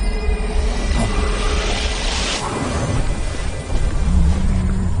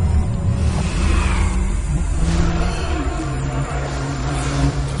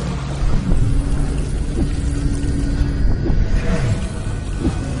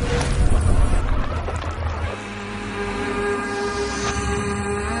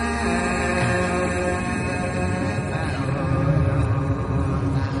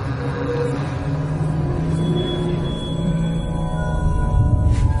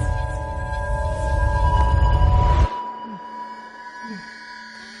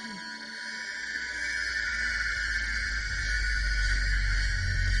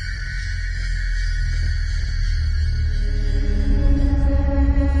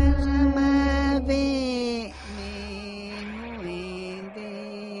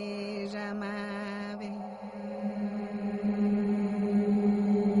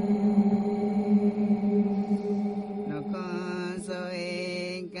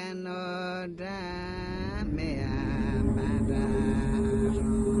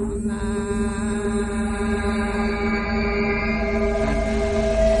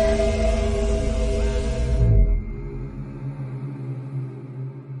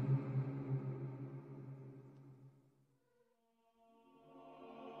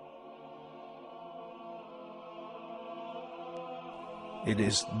 It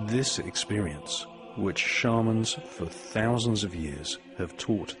is this experience which shamans for thousands of years have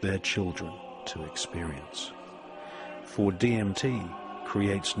taught their children to experience. For DMT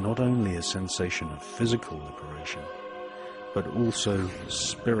creates not only a sensation of physical liberation, but also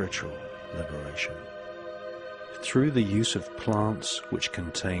spiritual liberation. Through the use of plants which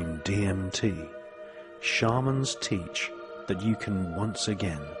contain DMT, shamans teach that you can once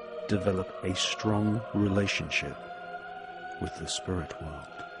again develop a strong relationship with the spirit world.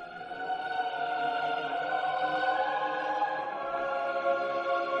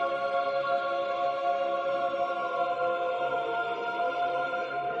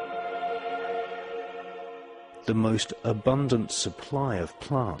 The most abundant supply of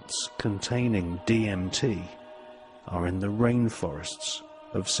plants containing DMT are in the rainforests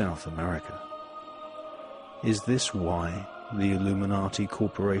of South America. Is this why the Illuminati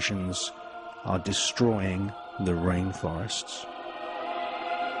corporations are destroying the rainforests?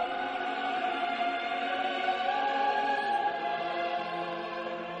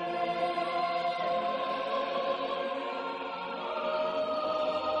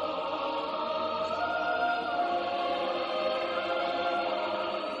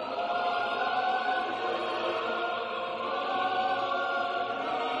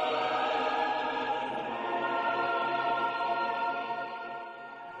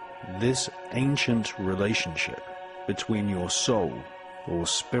 This ancient relationship between your soul or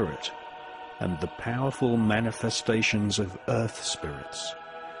spirit and the powerful manifestations of earth spirits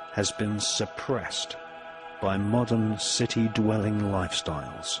has been suppressed by modern city-dwelling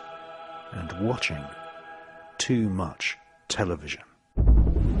lifestyles and watching too much television.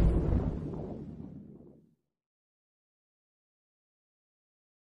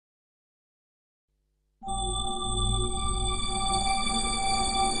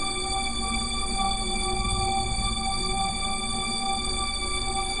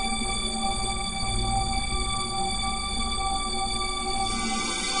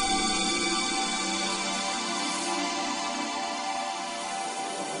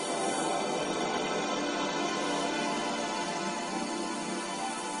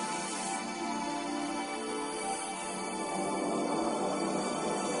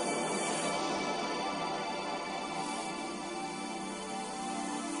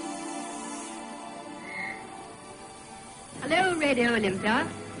 Hello, Radio Olympia.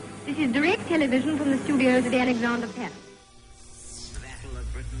 This is direct television from the studios at the Alexander Palace. The Battle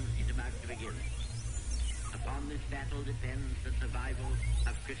of Britain is about to begin. Upon this battle depends the survival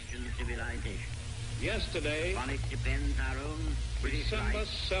of Christian civilization. Yesterday, upon it depends our own December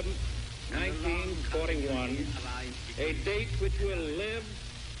 7th, 1941, a date which will live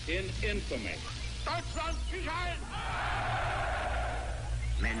in infamy.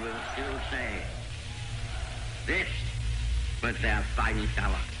 Men will still say, this was their finest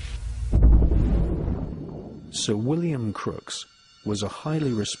hour. Sir William Crookes was a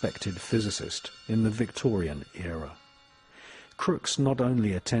highly respected physicist in the Victorian era. Crookes not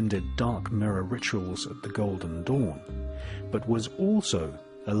only attended dark mirror rituals at the Golden Dawn, but was also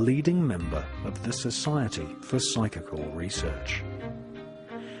a leading member of the Society for Psychical Research.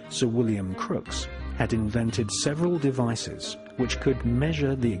 Sir William Crookes had invented several devices which could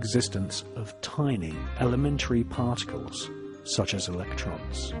measure the existence of tiny elementary particles, such as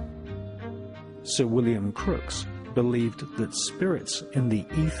electrons. Sir William Crookes believed that spirits in the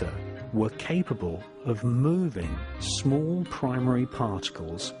ether were capable of moving small primary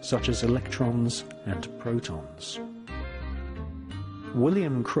particles such as electrons and protons.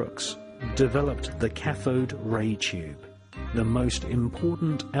 William Crookes developed the cathode ray tube, the most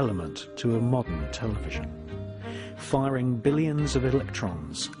important element to a modern television, firing billions of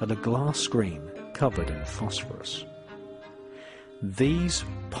electrons at a glass screen covered in phosphorus. These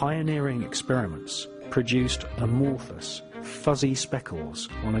pioneering experiments produced amorphous, fuzzy speckles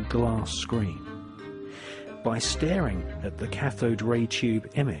on a glass screen. By staring at the cathode ray tube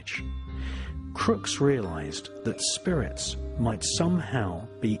image, Crookes realized that spirits might somehow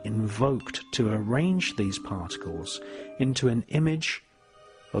be invoked to arrange these particles into an image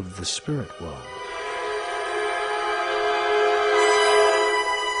of the spirit world.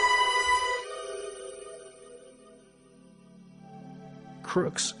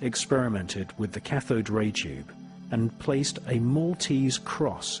 Crookes experimented with the cathode ray tube and placed a Maltese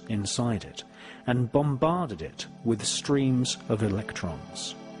cross inside it and bombarded it with streams of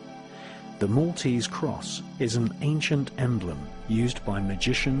electrons. The Maltese cross is an ancient emblem used by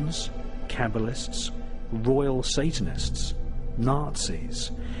magicians, Kabbalists, royal Satanists, Nazis,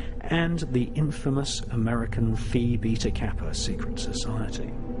 and the infamous American Phi Beta Kappa secret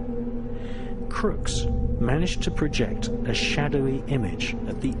society. Crookes managed to project a shadowy image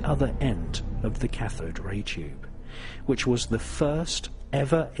at the other end of the cathode ray tube, which was the first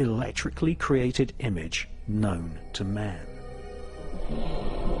ever electrically created image known to man.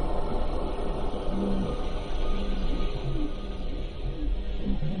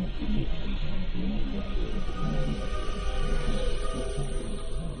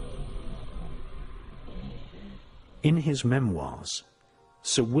 In his memoirs,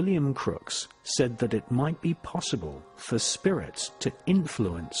 Sir William Crookes said that it might be possible for spirits to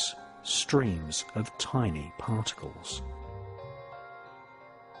influence streams of tiny particles.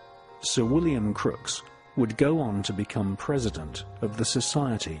 Sir William Crookes would go on to become president of the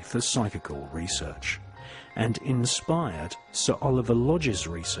Society for Psychical Research, and inspired Sir Oliver Lodge's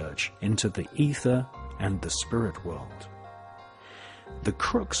research into the ether and the spirit world. The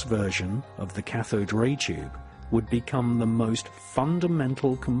Crookes version of the cathode ray tube would become the most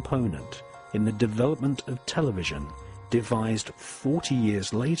fundamental component in the development of television devised 40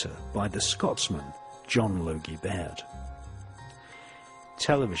 years later by the Scotsman John Logie Baird.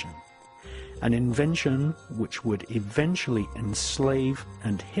 Television, an invention which would eventually enslave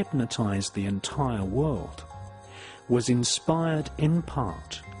and hypnotize the entire world, was inspired in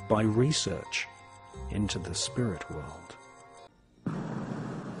part by research into the spirit world.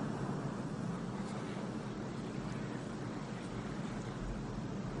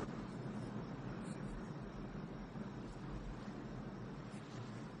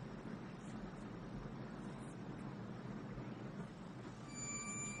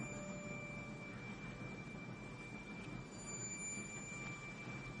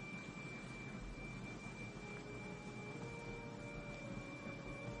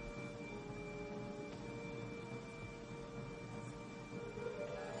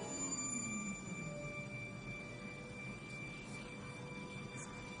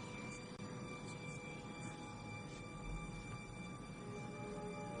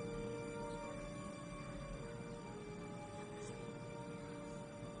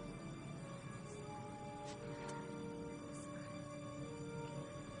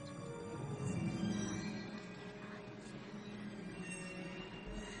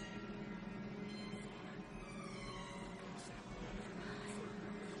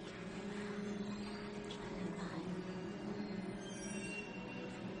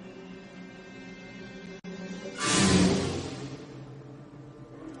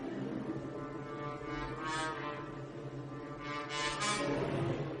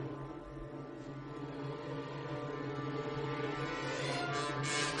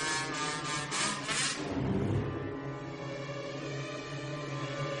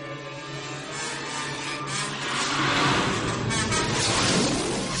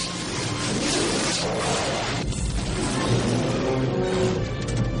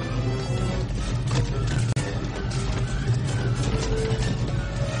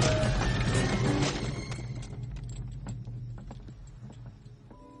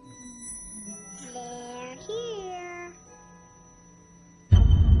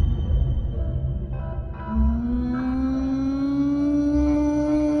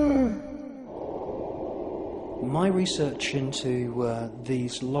 my research into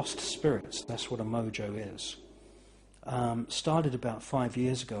these lost spirits, that's what a mojo is, started about 5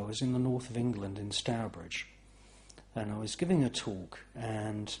 years ago. I was in the north of England in Stourbridge, and I was giving a talk,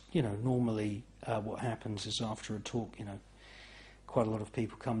 and, normally what happens is after a talk, quite a lot of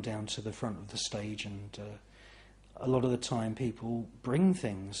people come down to the front of the stage, and a lot of the time people bring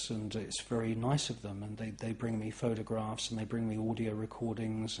things, and it's very nice of them, and they bring me photographs, and they bring me audio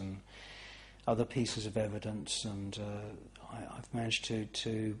recordings and other pieces of evidence, and I've managed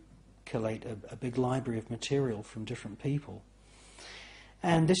to collate a big library of material from different people.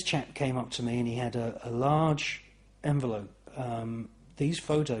 And this chap came up to me, and he had a large envelope. These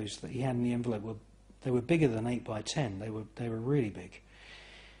photos that he had in the envelope were bigger than 8 by 10. They were really big.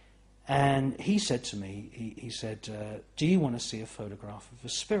 And he said to me, he said, do you want to see a photograph of a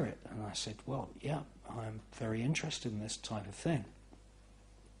spirit? And I said, well, yeah, I'm very interested in this type of thing.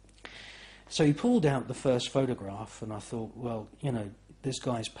 So he pulled out the first photograph, and I thought, well, this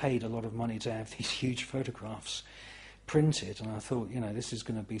guy's paid a lot of money to have these huge photographs printed, and I thought, this is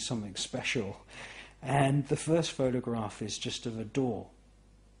going to be something special. And the first photograph is just of a door.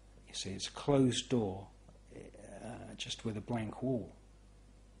 You see, it's a closed door, just with a blank wall.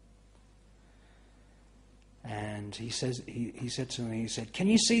 And he said to me, can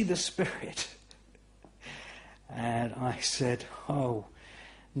you see the spirit? And I said, oh,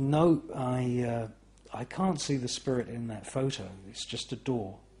 no, I can't see the spirit in that photo. It's just a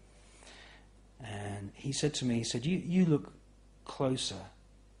door. And he said to me, you look closer.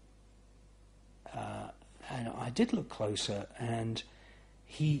 And I did look closer, and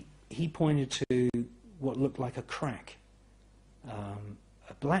he pointed to what looked like a crack,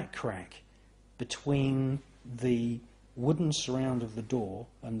 a black crack between the wooden surround of the door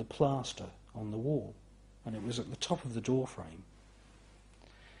and the plaster on the wall. And it was at the top of the door frame.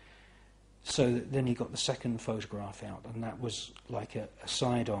 So then he got the second photograph out, and that was like a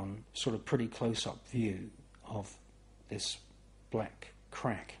side-on, sort of pretty close-up view of this black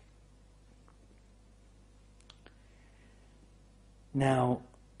crack. Now,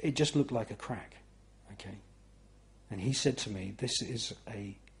 it just looked like a crack, okay? And he said to me, this is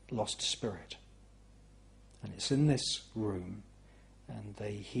a lost spirit. And it's in this room, and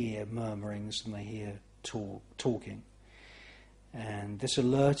they hear murmurings, and they hear talking. And this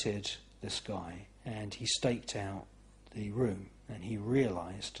alerted this guy, and he staked out the room, and he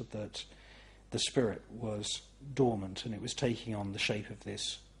realized that the spirit was dormant, and it was taking on the shape of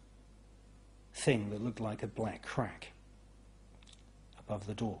this thing that looked like a black crack above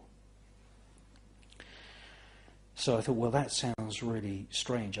the door. So I thought, well, that sounds really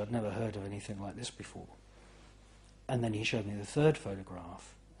strange. I'd never heard of anything like this before. And then he showed me the third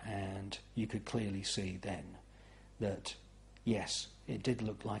photograph, and you could clearly see then that, yes, it did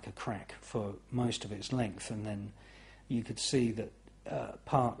look like a crack for most of its length, and then you could see that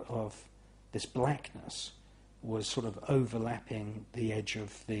part of this blackness was sort of overlapping the edge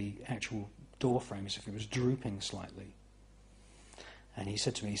of the actual door frame as if it was drooping slightly. And he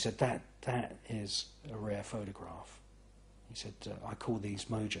said to me, that is a rare photograph. He said, I call these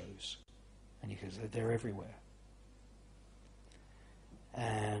mojos. And he goes, they're everywhere.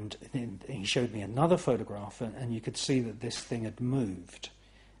 And then he showed me another photograph, and you could see that this thing had moved,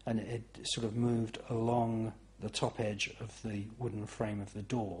 and it sort of moved along the top edge of the wooden frame of the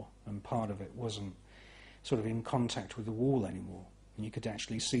door, and part of it wasn't sort of in contact with the wall anymore. And you could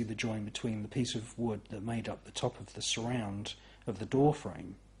actually see the join between the piece of wood that made up the top of the surround of the door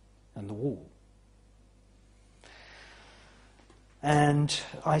frame and the wall. And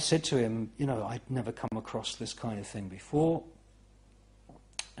I said to him, I'd never come across this kind of thing before,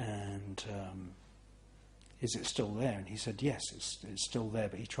 and is it still there? And he said, yes, it's still there,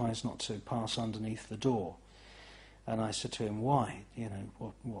 but he tries not to pass underneath the door. And I said to him, why?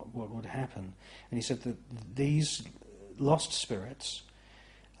 What would happen? And he said that these lost spirits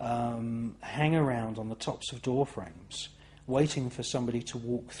hang around on the tops of door frames, waiting for somebody to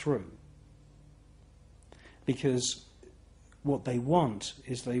walk through. Because what they want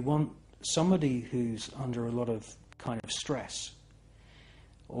is they want somebody who's under a lot of kind of stress,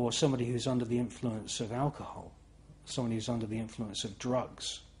 or somebody who's under the influence of alcohol, somebody who's under the influence of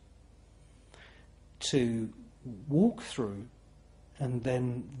drugs, to walk through, and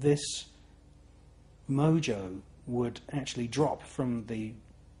then this mojo would actually drop from the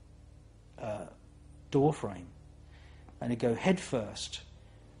door frame, and it'd go head first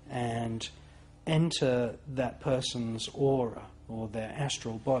and enter that person's aura or their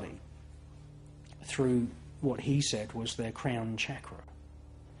astral body through what he said was their crown chakra.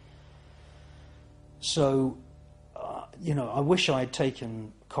 So I wish I had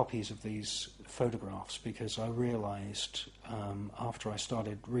taken copies of these photographs, because I realised after I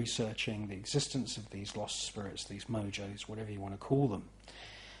started researching the existence of these lost spirits, these mojos, whatever you want to call them,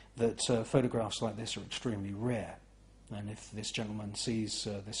 that photographs like this are extremely rare. And if this gentleman sees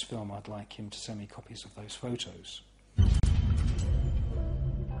this film, I'd like him to send me copies of those photos.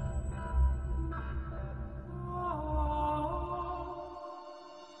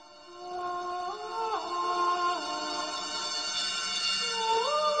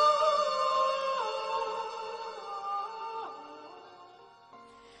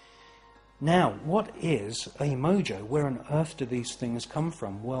 Now, what is a mojo? Where on earth do these things come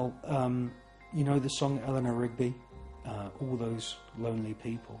from? Well, you know the song Eleanor Rigby? All those lonely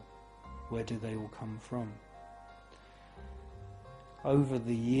people. Where do they all come from? Over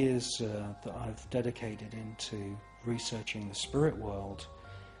the years that I've dedicated into researching the spirit world,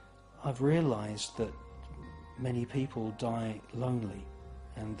 I've realized that many people die lonely.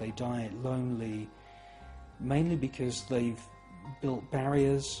 And they die lonely mainly because they've built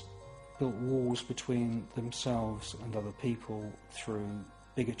barriers, built walls between themselves and other people through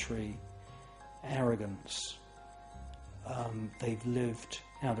bigotry, arrogance. They've lived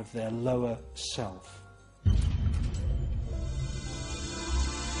out of their lower self.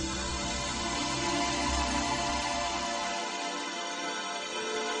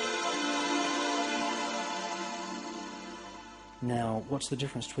 Now, what's the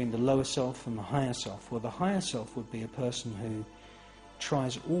difference between the lower self and the higher self? Well, the higher self would be a person who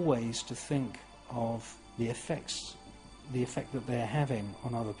tries always to think of the effect that they're having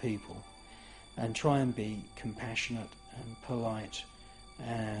on other people, and try and be compassionate and polite,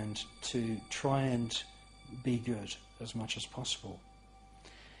 and to try and be good as much as possible,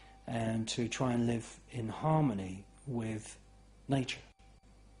 and to try and live in harmony with nature,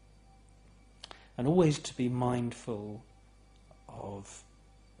 and always to be mindful of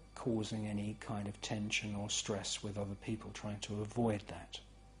causing any kind of tension or stress with other people, trying to avoid that.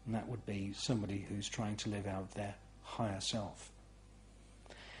 And that would be somebody who's trying to live out their higher self.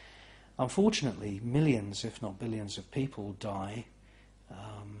 Unfortunately, millions, if not billions, of people die,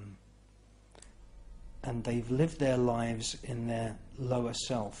 and they've lived their lives in their lower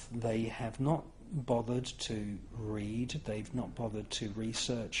self. They have not bothered to read, they've not bothered to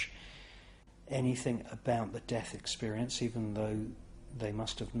research anything about the death experience, even though they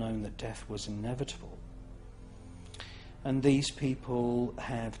must have known that death was inevitable. And these people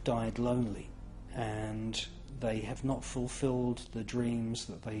have died lonely, and they have not fulfilled the dreams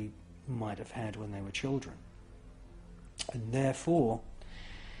that they might have had when they were children. And therefore,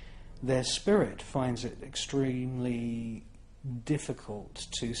 their spirit finds it extremely difficult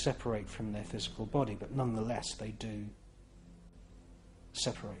to separate from their physical body, but nonetheless they do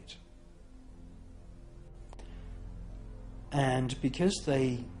separate. And because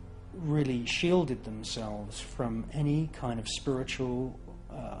they really shielded themselves from any kind of spiritual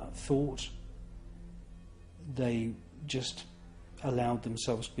thought, they just allowed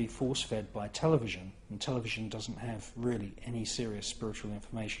themselves to be force-fed by television, and television doesn't have really any serious spiritual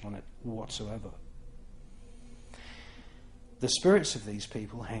information on it whatsoever. The spirits of these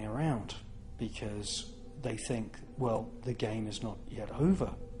people hang around because they think, well, the game is not yet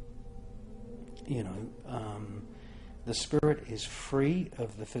over. The spirit is free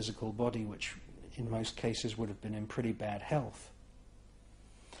of the physical body, which in most cases would have been in pretty bad health.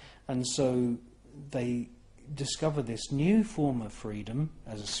 And so they discover this new form of freedom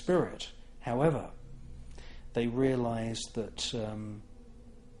as a spirit. However, they realize that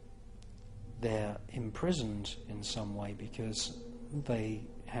they're imprisoned in some way because they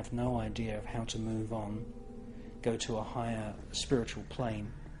have no idea of how to move on, go to a higher spiritual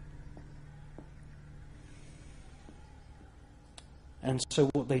plane. And so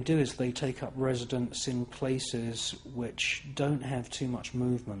what they do is they take up residence in places which don't have too much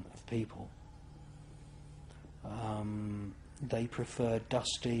movement of people. They prefer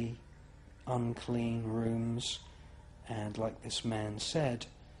dusty, unclean rooms, and like this man said,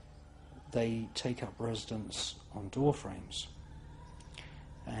 they take up residence on door frames.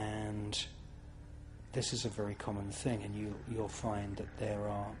 And this is a very common thing, and you'll find that there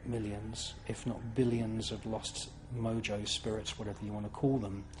are millions, if not billions, of lost mojo spirits, whatever you want to call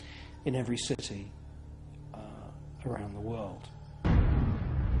them, in every city around the world.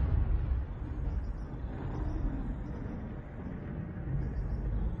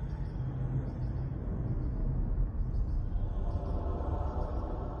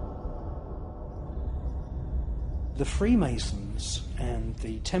 The Freemasons and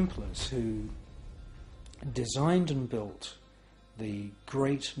the Templars, who designed and built the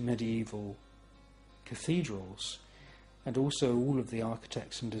great medieval cathedrals, and also all of the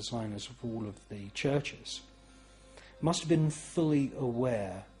architects and designers of all of the churches, must have been fully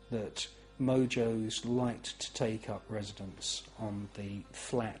aware that mojos liked to take up residence on the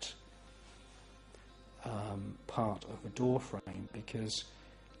flat part of a door frame, because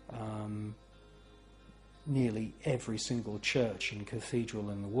nearly every single church and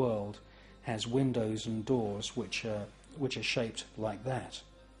cathedral in the world has windows and doors which are shaped like that.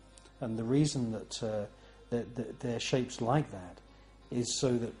 And the reason that they're shaped like that is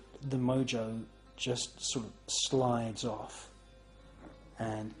so that the mojo just sort of slides off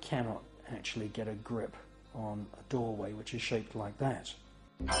and cannot actually get a grip on a doorway which is shaped like that.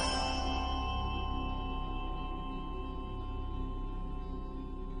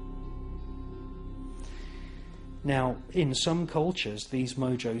 Now, in some cultures, these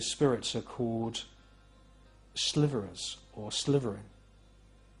mojo spirits are called sliverers or sliverin.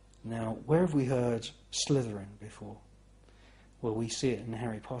 Now, where have we heard Slytherin before? Well, we see it in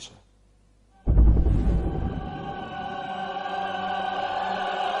Harry Potter.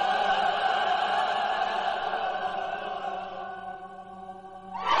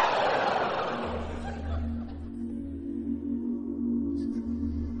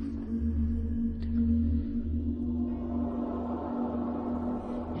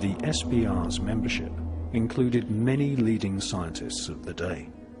 The SBR's membership included many leading scientists of the day,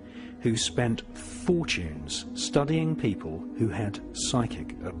 who spent fortunes studying people who had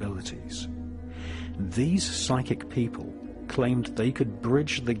psychic abilities. These psychic people claimed they could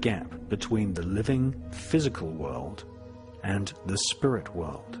bridge the gap between the living physical world and the spirit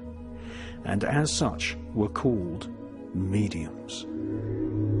world, and as such were called mediums.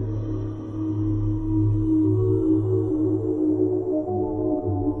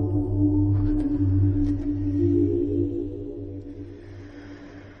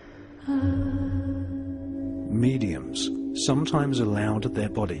 Mediums sometimes allowed their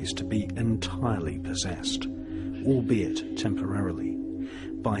bodies to be entirely possessed, albeit temporarily,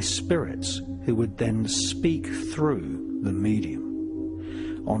 by spirits who would then speak through the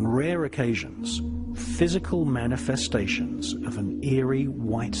medium. On rare occasions, physical manifestations of an eerie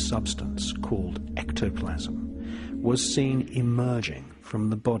white substance called ectoplasm was seen emerging from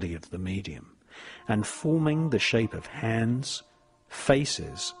the body of the medium and forming the shape of hands,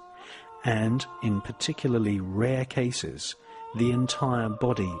 faces, and, in particularly rare cases, the entire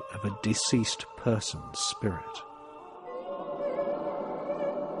body of a deceased person's spirit.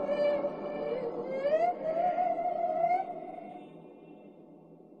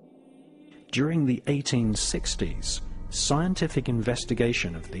 During the 1860s, scientific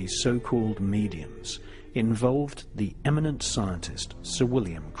investigation of these so-called mediums involved the eminent scientist Sir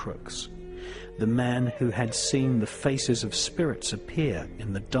William Crookes, the man who had seen the faces of spirits appear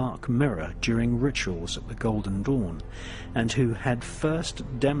in the dark mirror during rituals at the Golden Dawn, and who had first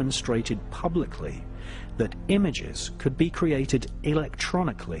demonstrated publicly that images could be created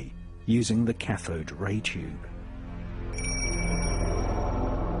electronically using the cathode ray tube.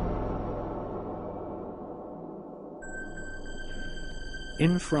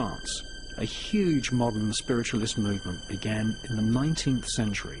 In France, a huge modern spiritualist movement began in the 19th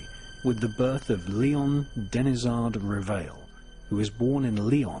century with the birth of Léon Denisard Reveil, who was born in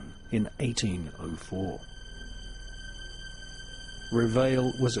Lyon in 1804.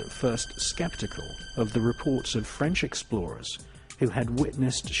 Reveil was at first skeptical of the reports of French explorers who had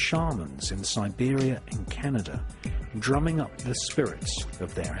witnessed shamans in Siberia and Canada drumming up the spirits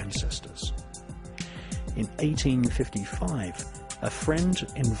of their ancestors. In 1855, a friend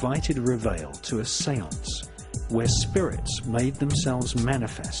invited Reveil to a séance where spirits made themselves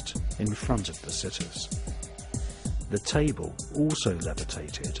manifest in front of the sitters. The table also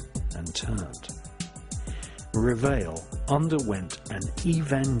levitated and turned. Reveil underwent an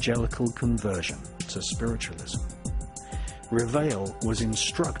evangelical conversion to spiritualism. Reveil was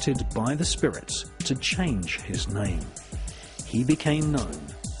instructed by the spirits to change his name. He became known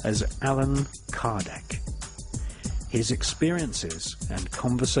as Allan Kardec. His experiences and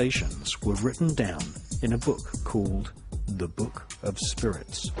conversations were written down in a book called The Book of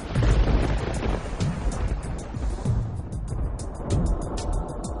Spirits.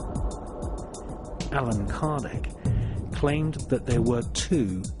 Allan Kardec claimed that there were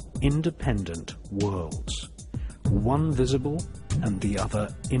two independent worlds, one visible and the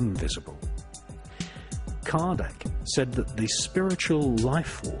other invisible. Kardec said that the spiritual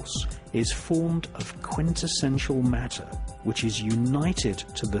life force is formed of quintessential matter, which is united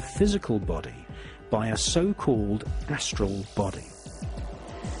to the physical body by a so-called astral body.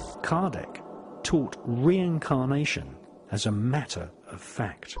 Kardec taught reincarnation as a matter of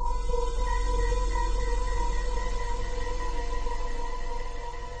fact.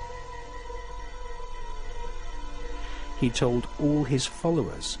 he told all his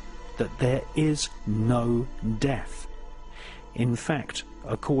followers that there is no death. In fact,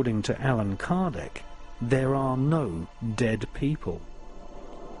 according to Allan Kardec, there are no dead people.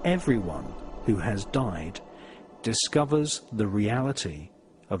 Everyone who has died discovers the reality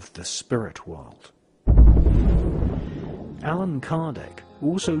of the spirit world. Allan Kardec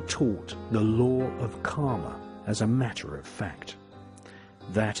also taught the law of karma as a matter of fact.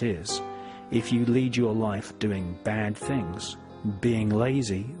 That is, if you lead your life doing bad things, being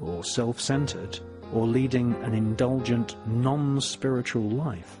lazy or self-centered, or leading an indulgent, non-spiritual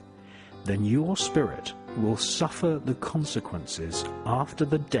life, then your spirit will suffer the consequences after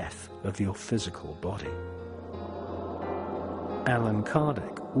the death of your physical body. Allan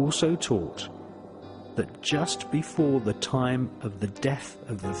Kardec also taught that just before the time of the death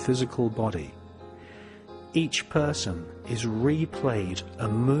of the physical body, each person is replayed a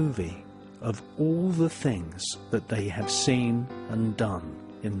movie of all the things that they have seen and done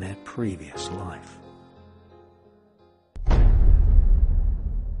in their previous life.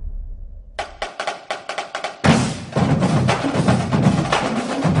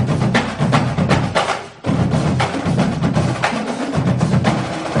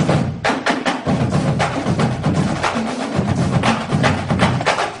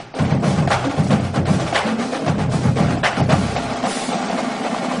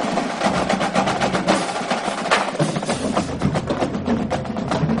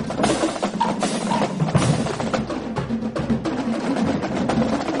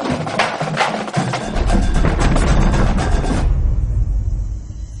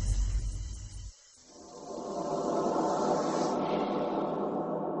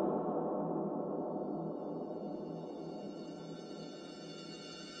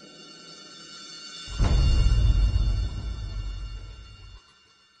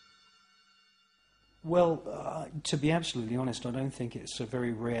 Well, to be absolutely honest, I don't think it's a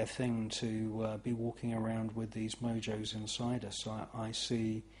very rare thing to be walking around with these mojos inside us. I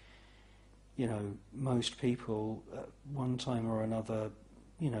see, most people at one time or another,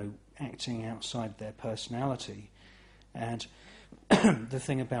 acting outside their personality. And the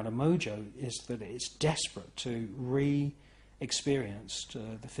thing about a mojo is that it's desperate to re-experience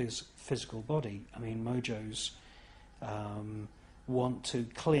the physical body. I mean, mojos want to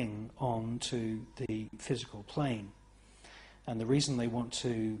cling on to the physical plane, and the reason they want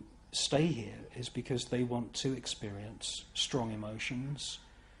to stay here is because they want to experience strong emotions,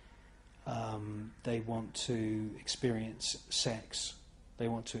 they want to experience sex, they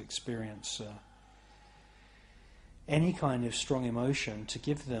want to experience any kind of strong emotion to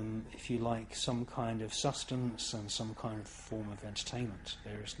give them, if you like, some kind of sustenance and some kind of form of entertainment.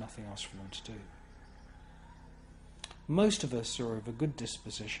 There is nothing else for them to do. Most of us are of a good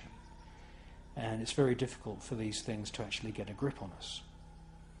disposition, and it's very difficult for these things to actually get a grip on us.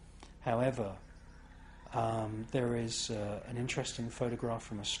 However, there is an interesting photograph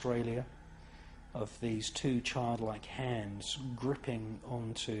from Australia of these two childlike hands gripping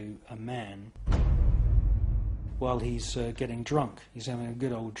onto a man while he's getting drunk. He's having a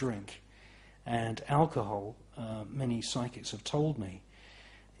good old drink. And alcohol, many psychics have told me,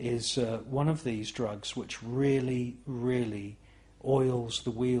 is one of these drugs which really, really oils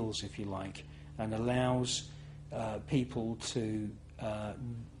the wheels, if you like, and allows people to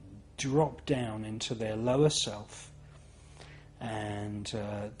drop down into their lower self, and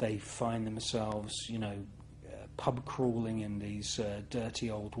they find themselves, pub crawling in these dirty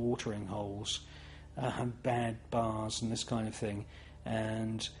old watering holes, bad bars and this kind of thing.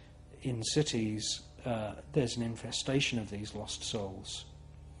 And in cities, there's an infestation of these lost souls.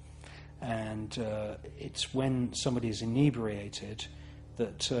 And it's when somebody is inebriated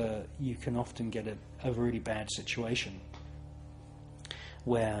that you can often get a really bad situation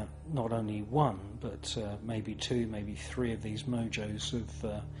where not only one, but maybe two, maybe three of these mojos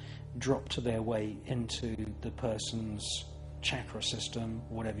have dropped to their way into the person's chakra system,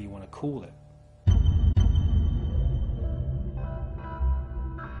 whatever you want to call it.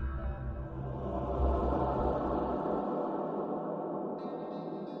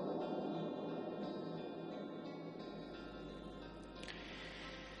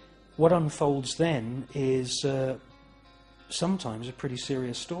 What unfolds then is sometimes a pretty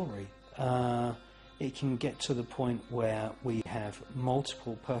serious story. It can get to the point where we have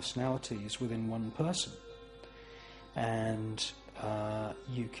multiple personalities within one person, and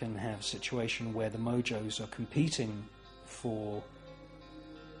you can have a situation where the mojos are competing for,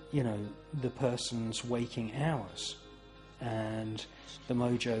 the person's waking hours, and the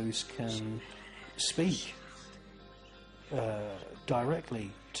mojos can speak directly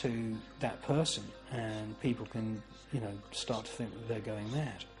to that person, and people can, start to think that they're going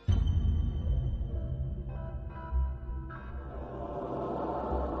mad.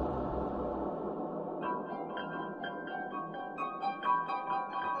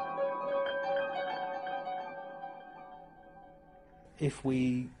 If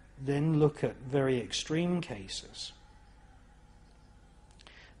we then look at very extreme cases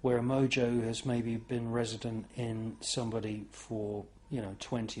where a mojo has maybe been resident in somebody for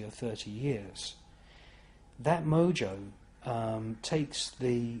 20 or 30 years, that mojo takes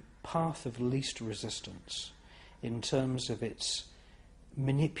the path of least resistance in terms of its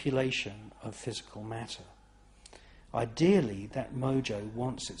manipulation of physical matter. Ideally, that mojo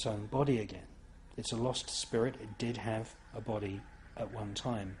wants its own body again. It's a lost spirit. It did have a body at one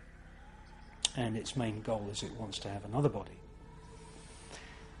time, and its main goal is it wants to have another body.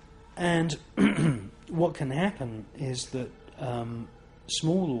 And what can happen is that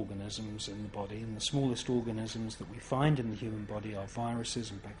small organisms in the body, and the smallest organisms that we find in the human body are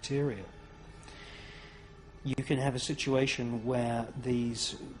viruses and bacteria. You can have a situation where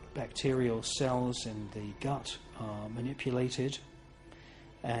these bacterial cells in the gut are manipulated,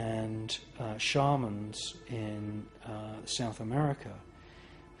 and shamans in South America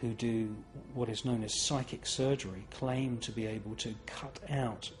who do what is known as psychic surgery claim to be able to cut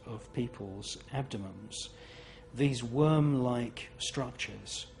out of people's abdomens these worm-like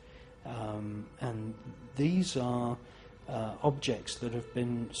structures, and these are objects that have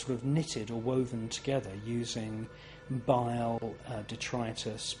been sort of knitted or woven together using bile,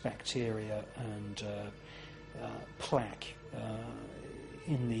 detritus, bacteria and plaque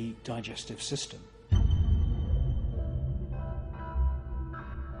in the digestive system.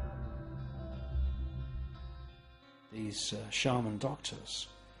 These shaman doctors,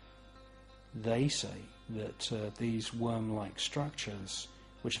 they say that these worm-like structures,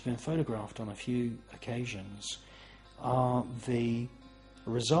 which have been photographed on a few occasions, are the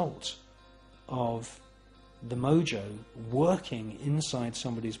result of the mojo working inside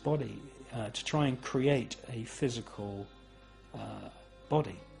somebody's body to try and create a physical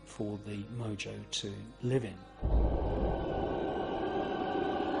body for the mojo to live in.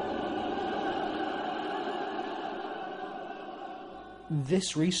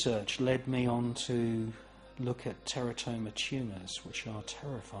 This research led me on to look at teratoma tumours, which are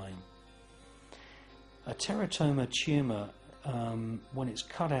terrifying. A teratoma tumour, when it's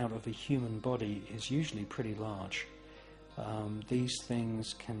cut out of a human body, is usually pretty large. These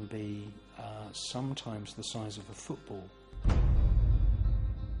things can be sometimes the size of a football.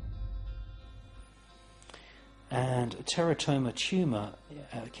 And a teratoma tumour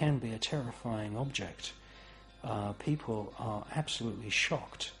can be a terrifying object. People are absolutely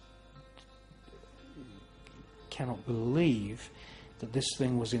shocked, cannot believe that this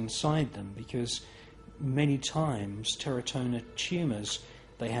thing was inside them, because many times teratoma tumours,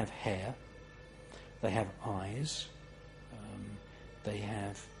 they have hair, they have eyes, they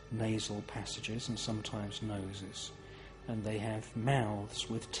have nasal passages and sometimes noses, and they have mouths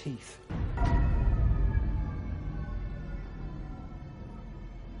with teeth.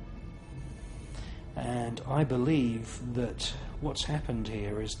 And I believe that what's happened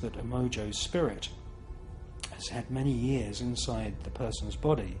here is that a mojo spirit has had many years inside the person's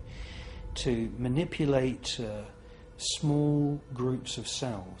body to manipulate small groups of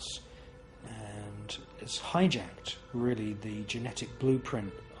cells, and it's hijacked really the genetic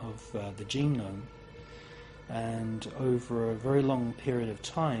blueprint of the genome, and over a very long period of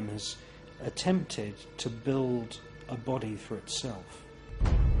time has attempted to build a body for itself.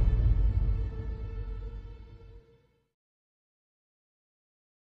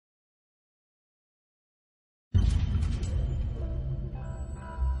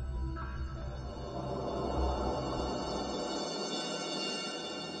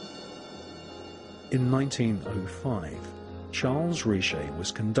 In 1905, Charles Richet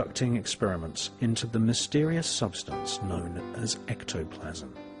was conducting experiments into the mysterious substance known as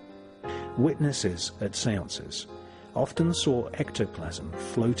ectoplasm. Witnesses at seances often saw ectoplasm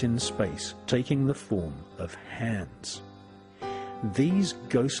float in space, taking the form of hands. These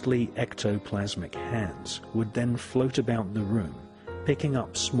ghostly ectoplasmic hands would then float about the room, picking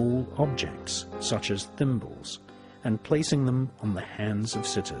up small objects such as thimbles, and placing them on the hands of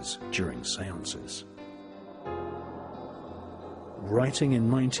sitters during seances. Writing in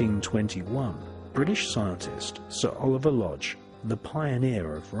 1921, British scientist Sir Oliver Lodge, the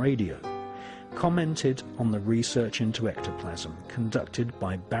pioneer of radio, commented on the research into ectoplasm conducted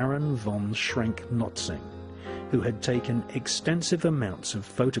by Baron von Schrenck-Notzing, who had taken extensive amounts of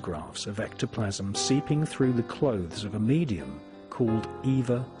photographs of ectoplasm seeping through the clothes of a medium called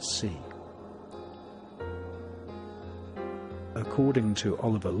Eva C. According to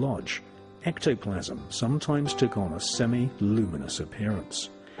Oliver Lodge, ectoplasm sometimes took on a semi-luminous appearance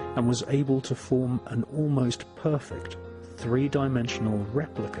and was able to form an almost perfect three-dimensional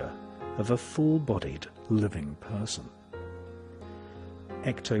replica of a full-bodied living person.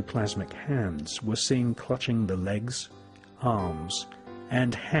 Ectoplasmic hands were seen clutching the legs, arms,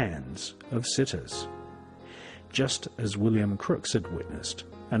 and hands of sitters, just as William Crookes had witnessed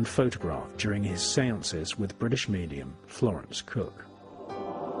and photographed during his seances with British medium Florence Cook.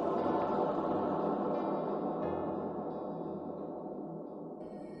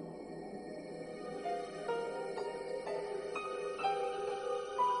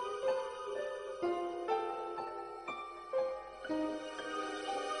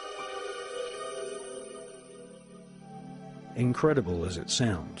 Incredible as it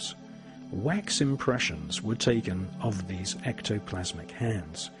sounds, wax impressions were taken of these ectoplasmic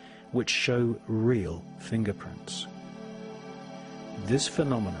hands, which show real fingerprints. This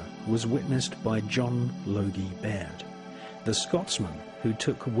phenomena was witnessed by John Logie Baird, the Scotsman who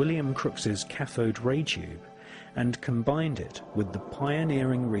took William Crookes's cathode ray tube and combined it with the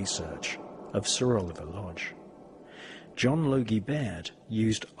pioneering research of Sir Oliver Lodge. John Logie Baird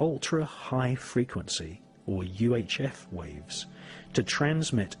used ultra-high frequency or UHF waves to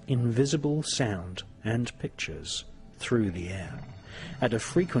transmit invisible sound and pictures through the air at a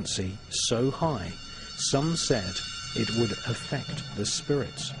frequency so high some said it would affect the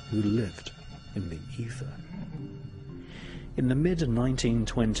spirits who lived in the ether. In the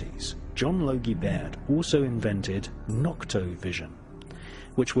mid-1920s, John Logie Baird also invented noctovision,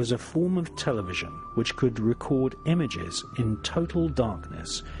 which was a form of television which could record images in total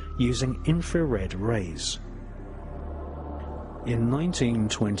darkness using infrared rays. In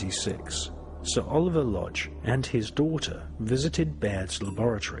 1926, Sir Oliver Lodge and his daughter visited Baird's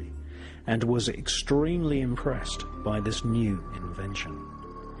laboratory and was extremely impressed by this new invention.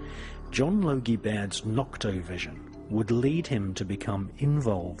 John Logie Baird's noctovision would lead him to become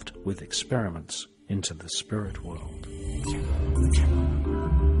involved with experiments into the spirit world.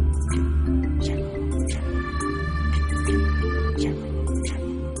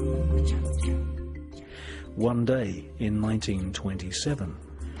 One day in 1927,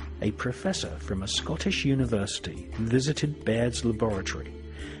 a professor from a Scottish university visited Baird's laboratory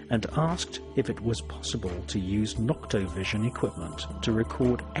and asked if it was possible to use noctovision equipment to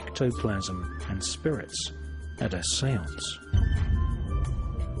record ectoplasm and spirits at a seance.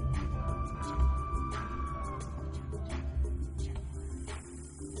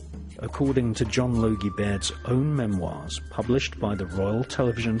 According to John Logie Baird's own memoirs published by the Royal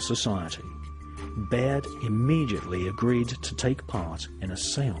Television Society, Baird immediately agreed to take part in a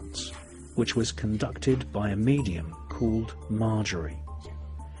seance, which was conducted by a medium called Marjorie.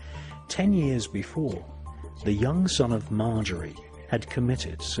 10 years before, the young son of Marjorie had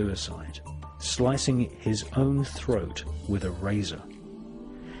committed suicide, slicing his own throat with a razor.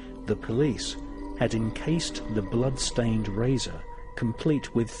 The police had encased the blood-stained razor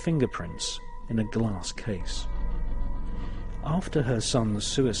complete with fingerprints in a glass case. After her son's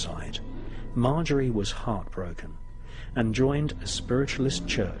suicide, Marjorie was heartbroken and joined a spiritualist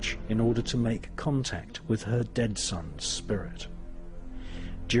church in order to make contact with her dead son's spirit.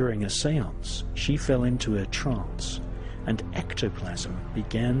 During a seance, she fell into a trance and ectoplasm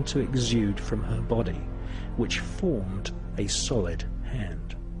began to exude from her body, which formed a solid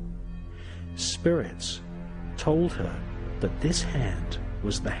hand. Spirits told her that this hand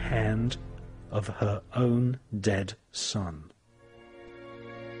was the hand of her own dead son.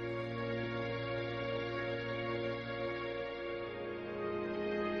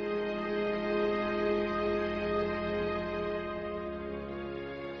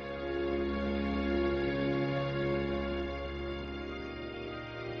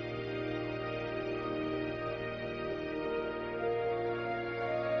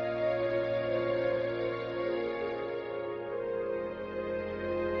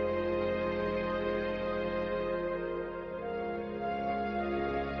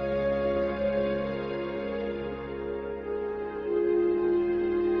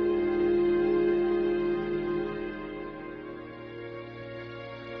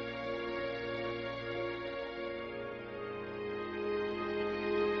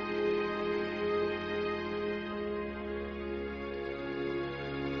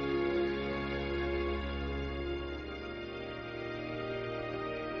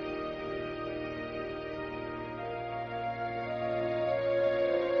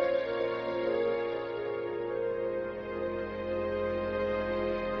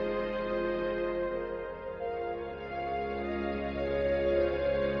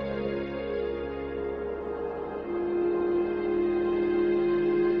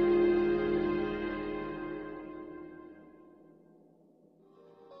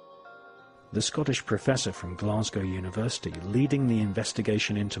 the Scottish professor from Glasgow University leading the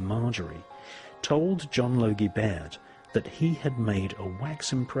investigation into Marjorie, told John Logie Baird that he had made a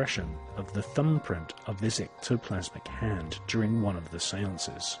wax impression of the thumbprint of his ectoplasmic hand during one of the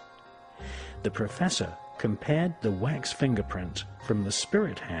seances. The professor compared the wax fingerprint from the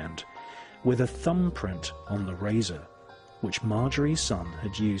spirit hand with a thumbprint on the razor, which Marjorie's son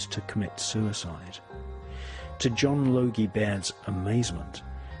had used to commit suicide. To John Logie Baird's amazement,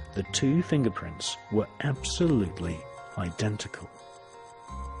 the two fingerprints were absolutely identical.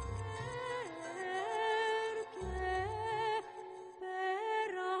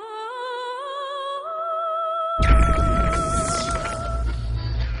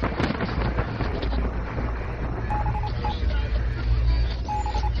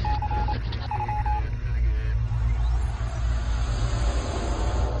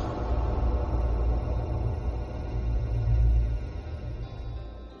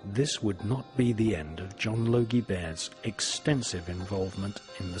 This would not be the end of John Logie Baird's extensive involvement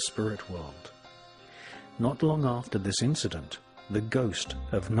in the spirit world. Not long after this incident, the ghost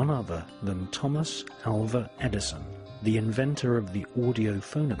of none other than Thomas Alva Edison, the inventor of the audio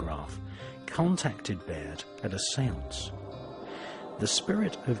phonograph, contacted Baird at a seance. The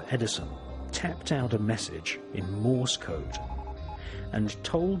spirit of Edison tapped out a message in Morse code and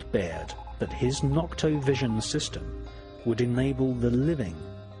told Baird that his noctovision system would enable the living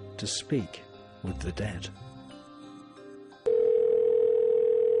to speak with the dead.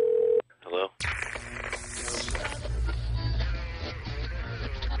 Hello?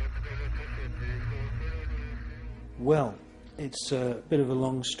 Well, it's a bit of a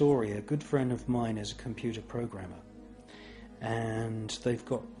long story. A good friend of mine is a computer programmer, and they've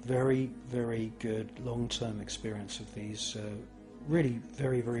got very, very good long-term experience of these really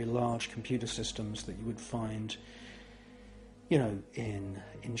very, very large computer systems that you would find, you know, in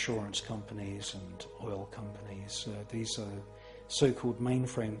insurance companies and oil companies. These are so-called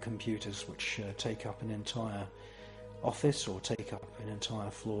mainframe computers which take up an entire office or take up an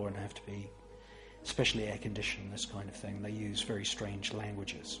entire floor and have to be specially air-conditioned, this kind of thing. They use very strange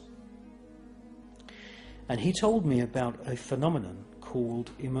languages. And he told me about a phenomenon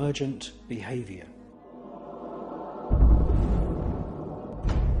called emergent behavior.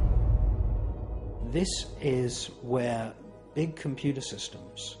 This is where big computer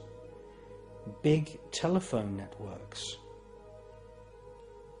systems, big telephone networks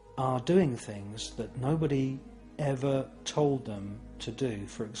are doing things that nobody ever told them to do.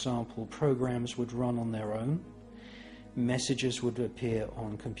 For example, programs would run on their own, messages would appear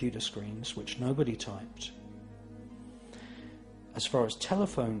on computer screens which nobody typed. As far as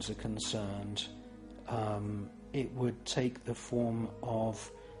telephones are concerned, it would take the form of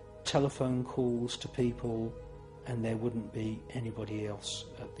telephone calls to people, and there wouldn't be anybody else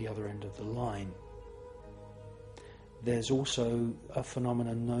at the other end of the line. There's also a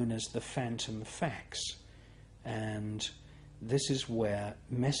phenomenon known as the phantom fax, and this is where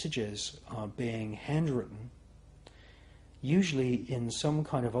messages are being handwritten, usually in some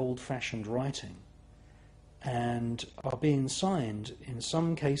kind of old-fashioned writing, and are being signed in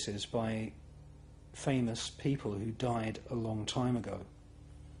some cases by famous people who died a long time ago.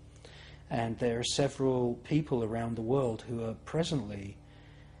 And there are several people around the world who are presently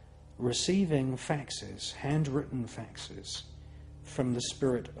receiving faxes, handwritten faxes, from the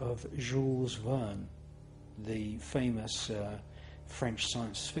spirit of Jules Verne, the famous French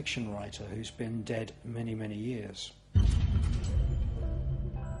science fiction writer who's been dead many, many years.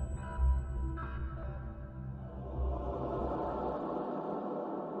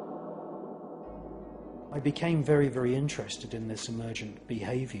 I became very, very interested in this emergent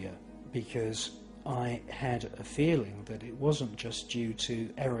behavior because I had a feeling that it wasn't just due to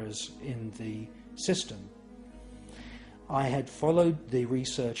errors in the system. I had followed the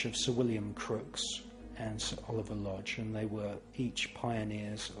research of Sir William Crookes and Sir Oliver Lodge, and they were each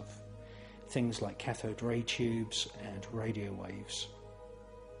pioneers of things like cathode ray tubes and radio waves.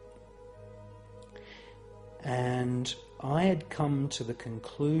 And I had come to the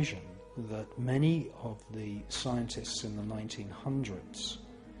conclusion that many of the scientists in the 1900s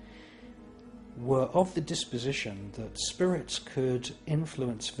were of the disposition that spirits could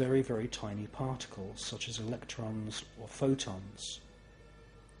influence very, very tiny particles, such as electrons or photons.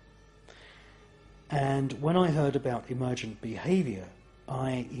 And when I heard about emergent behavior,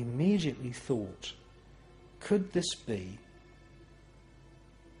 I immediately thought, could this be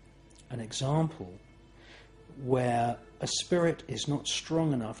an example where a spirit is not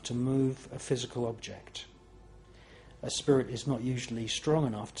strong enough to move a physical object? A spirit is not usually strong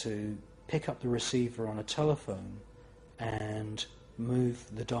enough to pick up the receiver on a telephone and move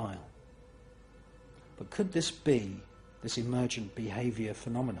the dial. But could this be, this emergent behavior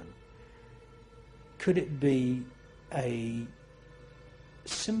phenomenon, could it be a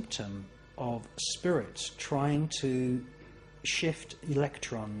symptom of spirits trying to shift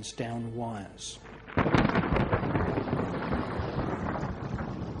electrons down wires?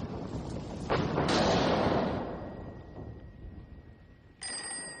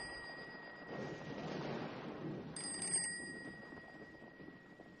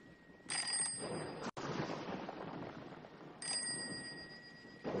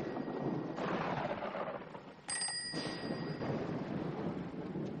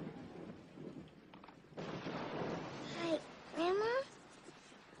 Hi, Grandma?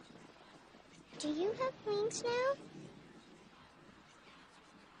 Do you have wings now?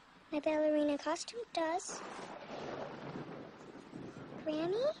 My ballerina costume does.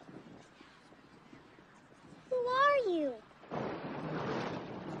 Granny? Who are you?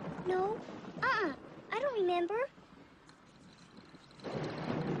 No, I don't remember.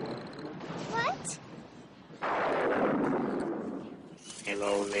 What?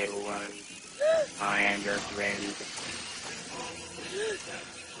 Hello, little one. I am your friend.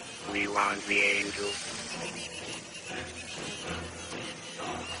 We want the angel.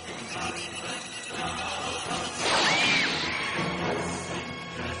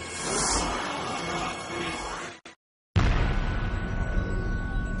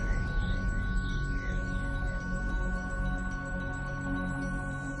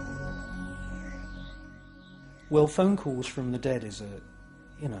 Well, Phone Calls from the Dead is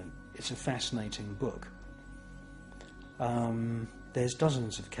it's a fascinating book. There's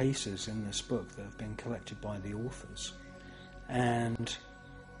dozens of cases in this book that have been collected by the authors, and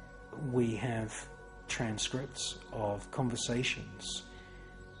we have transcripts of conversations,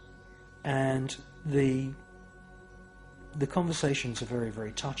 and the conversations are very,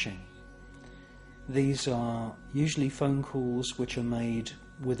 very touching. These are usually phone calls which are made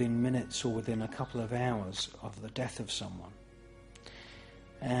within minutes or within a couple of hours of the death of someone.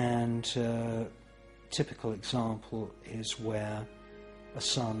 And typical example is where a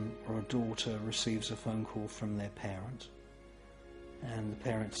son or a daughter receives a phone call from their parent, and the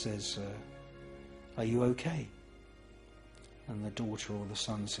parent says, "Are you okay?" And the daughter or the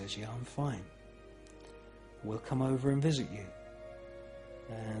son says, "Yeah, I'm fine. We'll come over and visit you."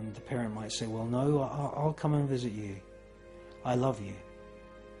 And the parent might say, "Well, no, I'll come and visit you. I love you."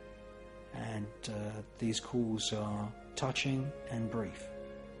 And these calls are touching and brief.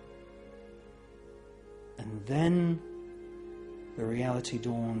 And then the reality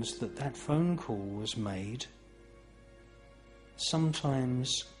dawns that that phone call was made.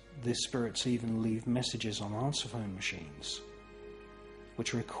 Sometimes the spirits even leave messages on answer phone machines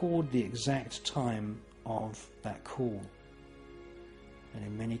which record the exact time of that call. And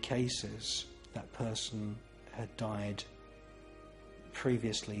in many cases, that person had died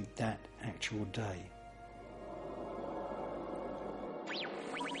previously that actual day.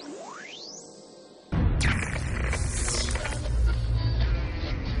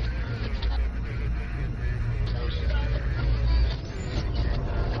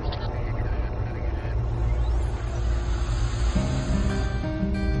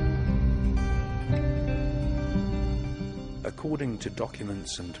 According to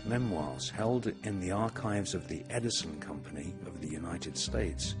documents and memoirs held in the archives of the Edison Company of the United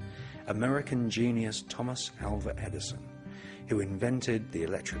States, American genius Thomas Alva Edison, who invented the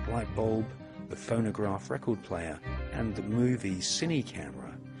electric light bulb, the phonograph record player, and the movie cine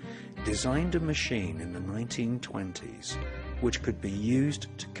camera, designed a machine in the 1920s which could be used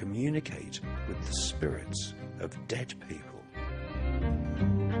to communicate with the spirits of dead people.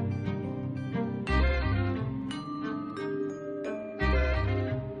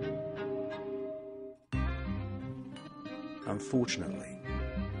 Unfortunately,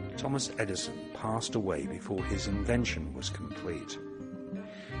 Thomas Edison passed away before his invention was complete.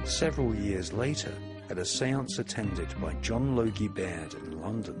 Several years later, at a séance attended by John Logie Baird in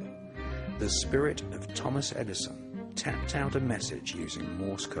London, the spirit of Thomas Edison tapped out a message using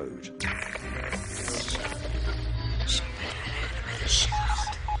Morse code.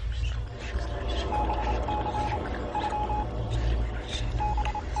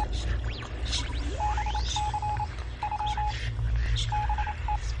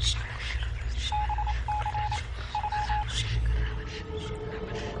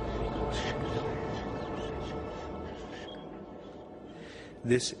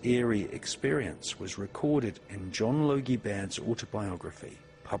 This eerie experience was recorded in John Logie Baird's autobiography,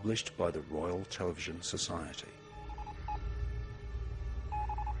 published by the Royal Television Society.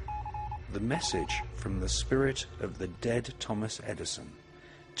 The message from the spirit of the dead Thomas Edison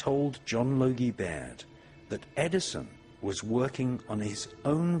told John Logie Baird that Edison was working on his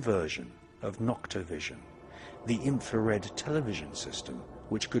own version of Noctovision, the infrared television system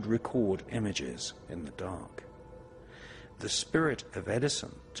which could record images in the dark. The spirit of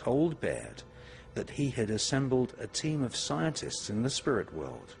Edison told Baird that he had assembled a team of scientists in the spirit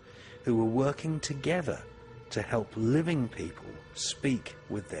world who were working together to help living people speak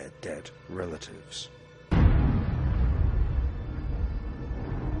with their dead relatives.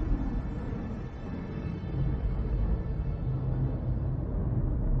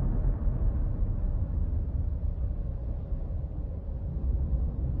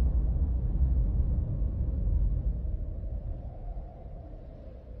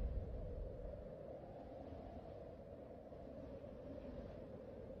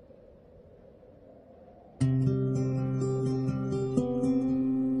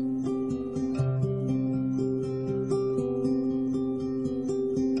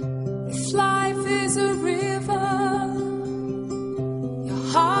 If life is a river, your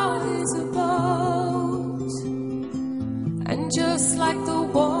heart is a boat, and just like the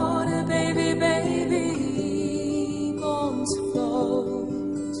water, baby, baby, born to float.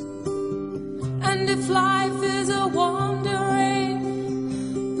 And if life is a wandering,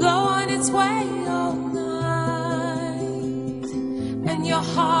 blowing its way all night, and your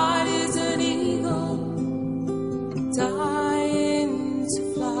heart is an eagle, dying to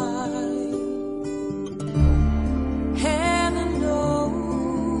fly. Heaven knows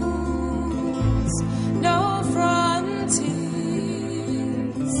no frontiers,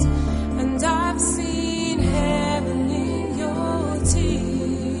 and I've seen heaven in your tears.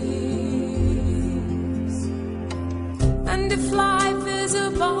 And if life is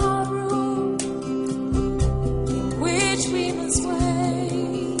a ballroom in which we must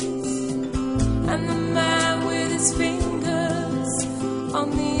wait, and the man with his fingers on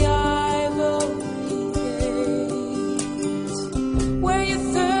the ivory gate, where you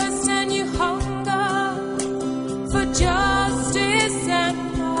thirst and you hunger for justice and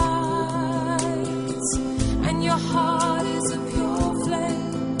right, and your heart is a pure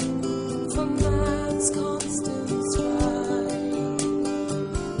flame for man's constant strife.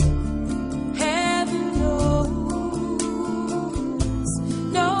 Heaven knows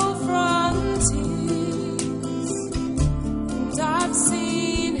no frontiers, and I've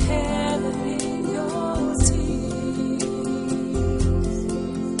seen heaven in your tears,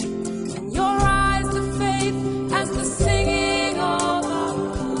 and your eyes to faith as the singing of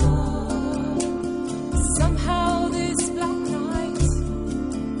our heart. Somehow this black night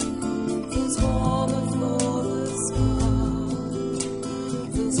feels warmer for the spark,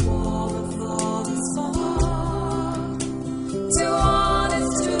 feels warmer for the spark, too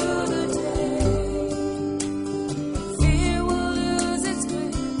honest to the day. Fear will lose its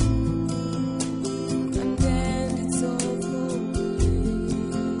grip, and then it's all for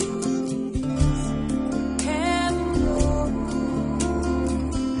peace. Heaven knows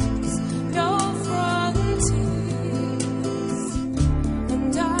no frontiers,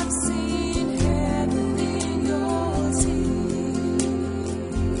 and I've seen heaven in your tears.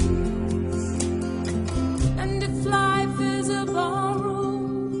 And if life is a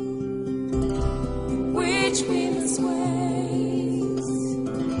ballroom in which we must wait,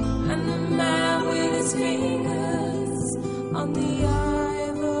 and the man with his fingers on the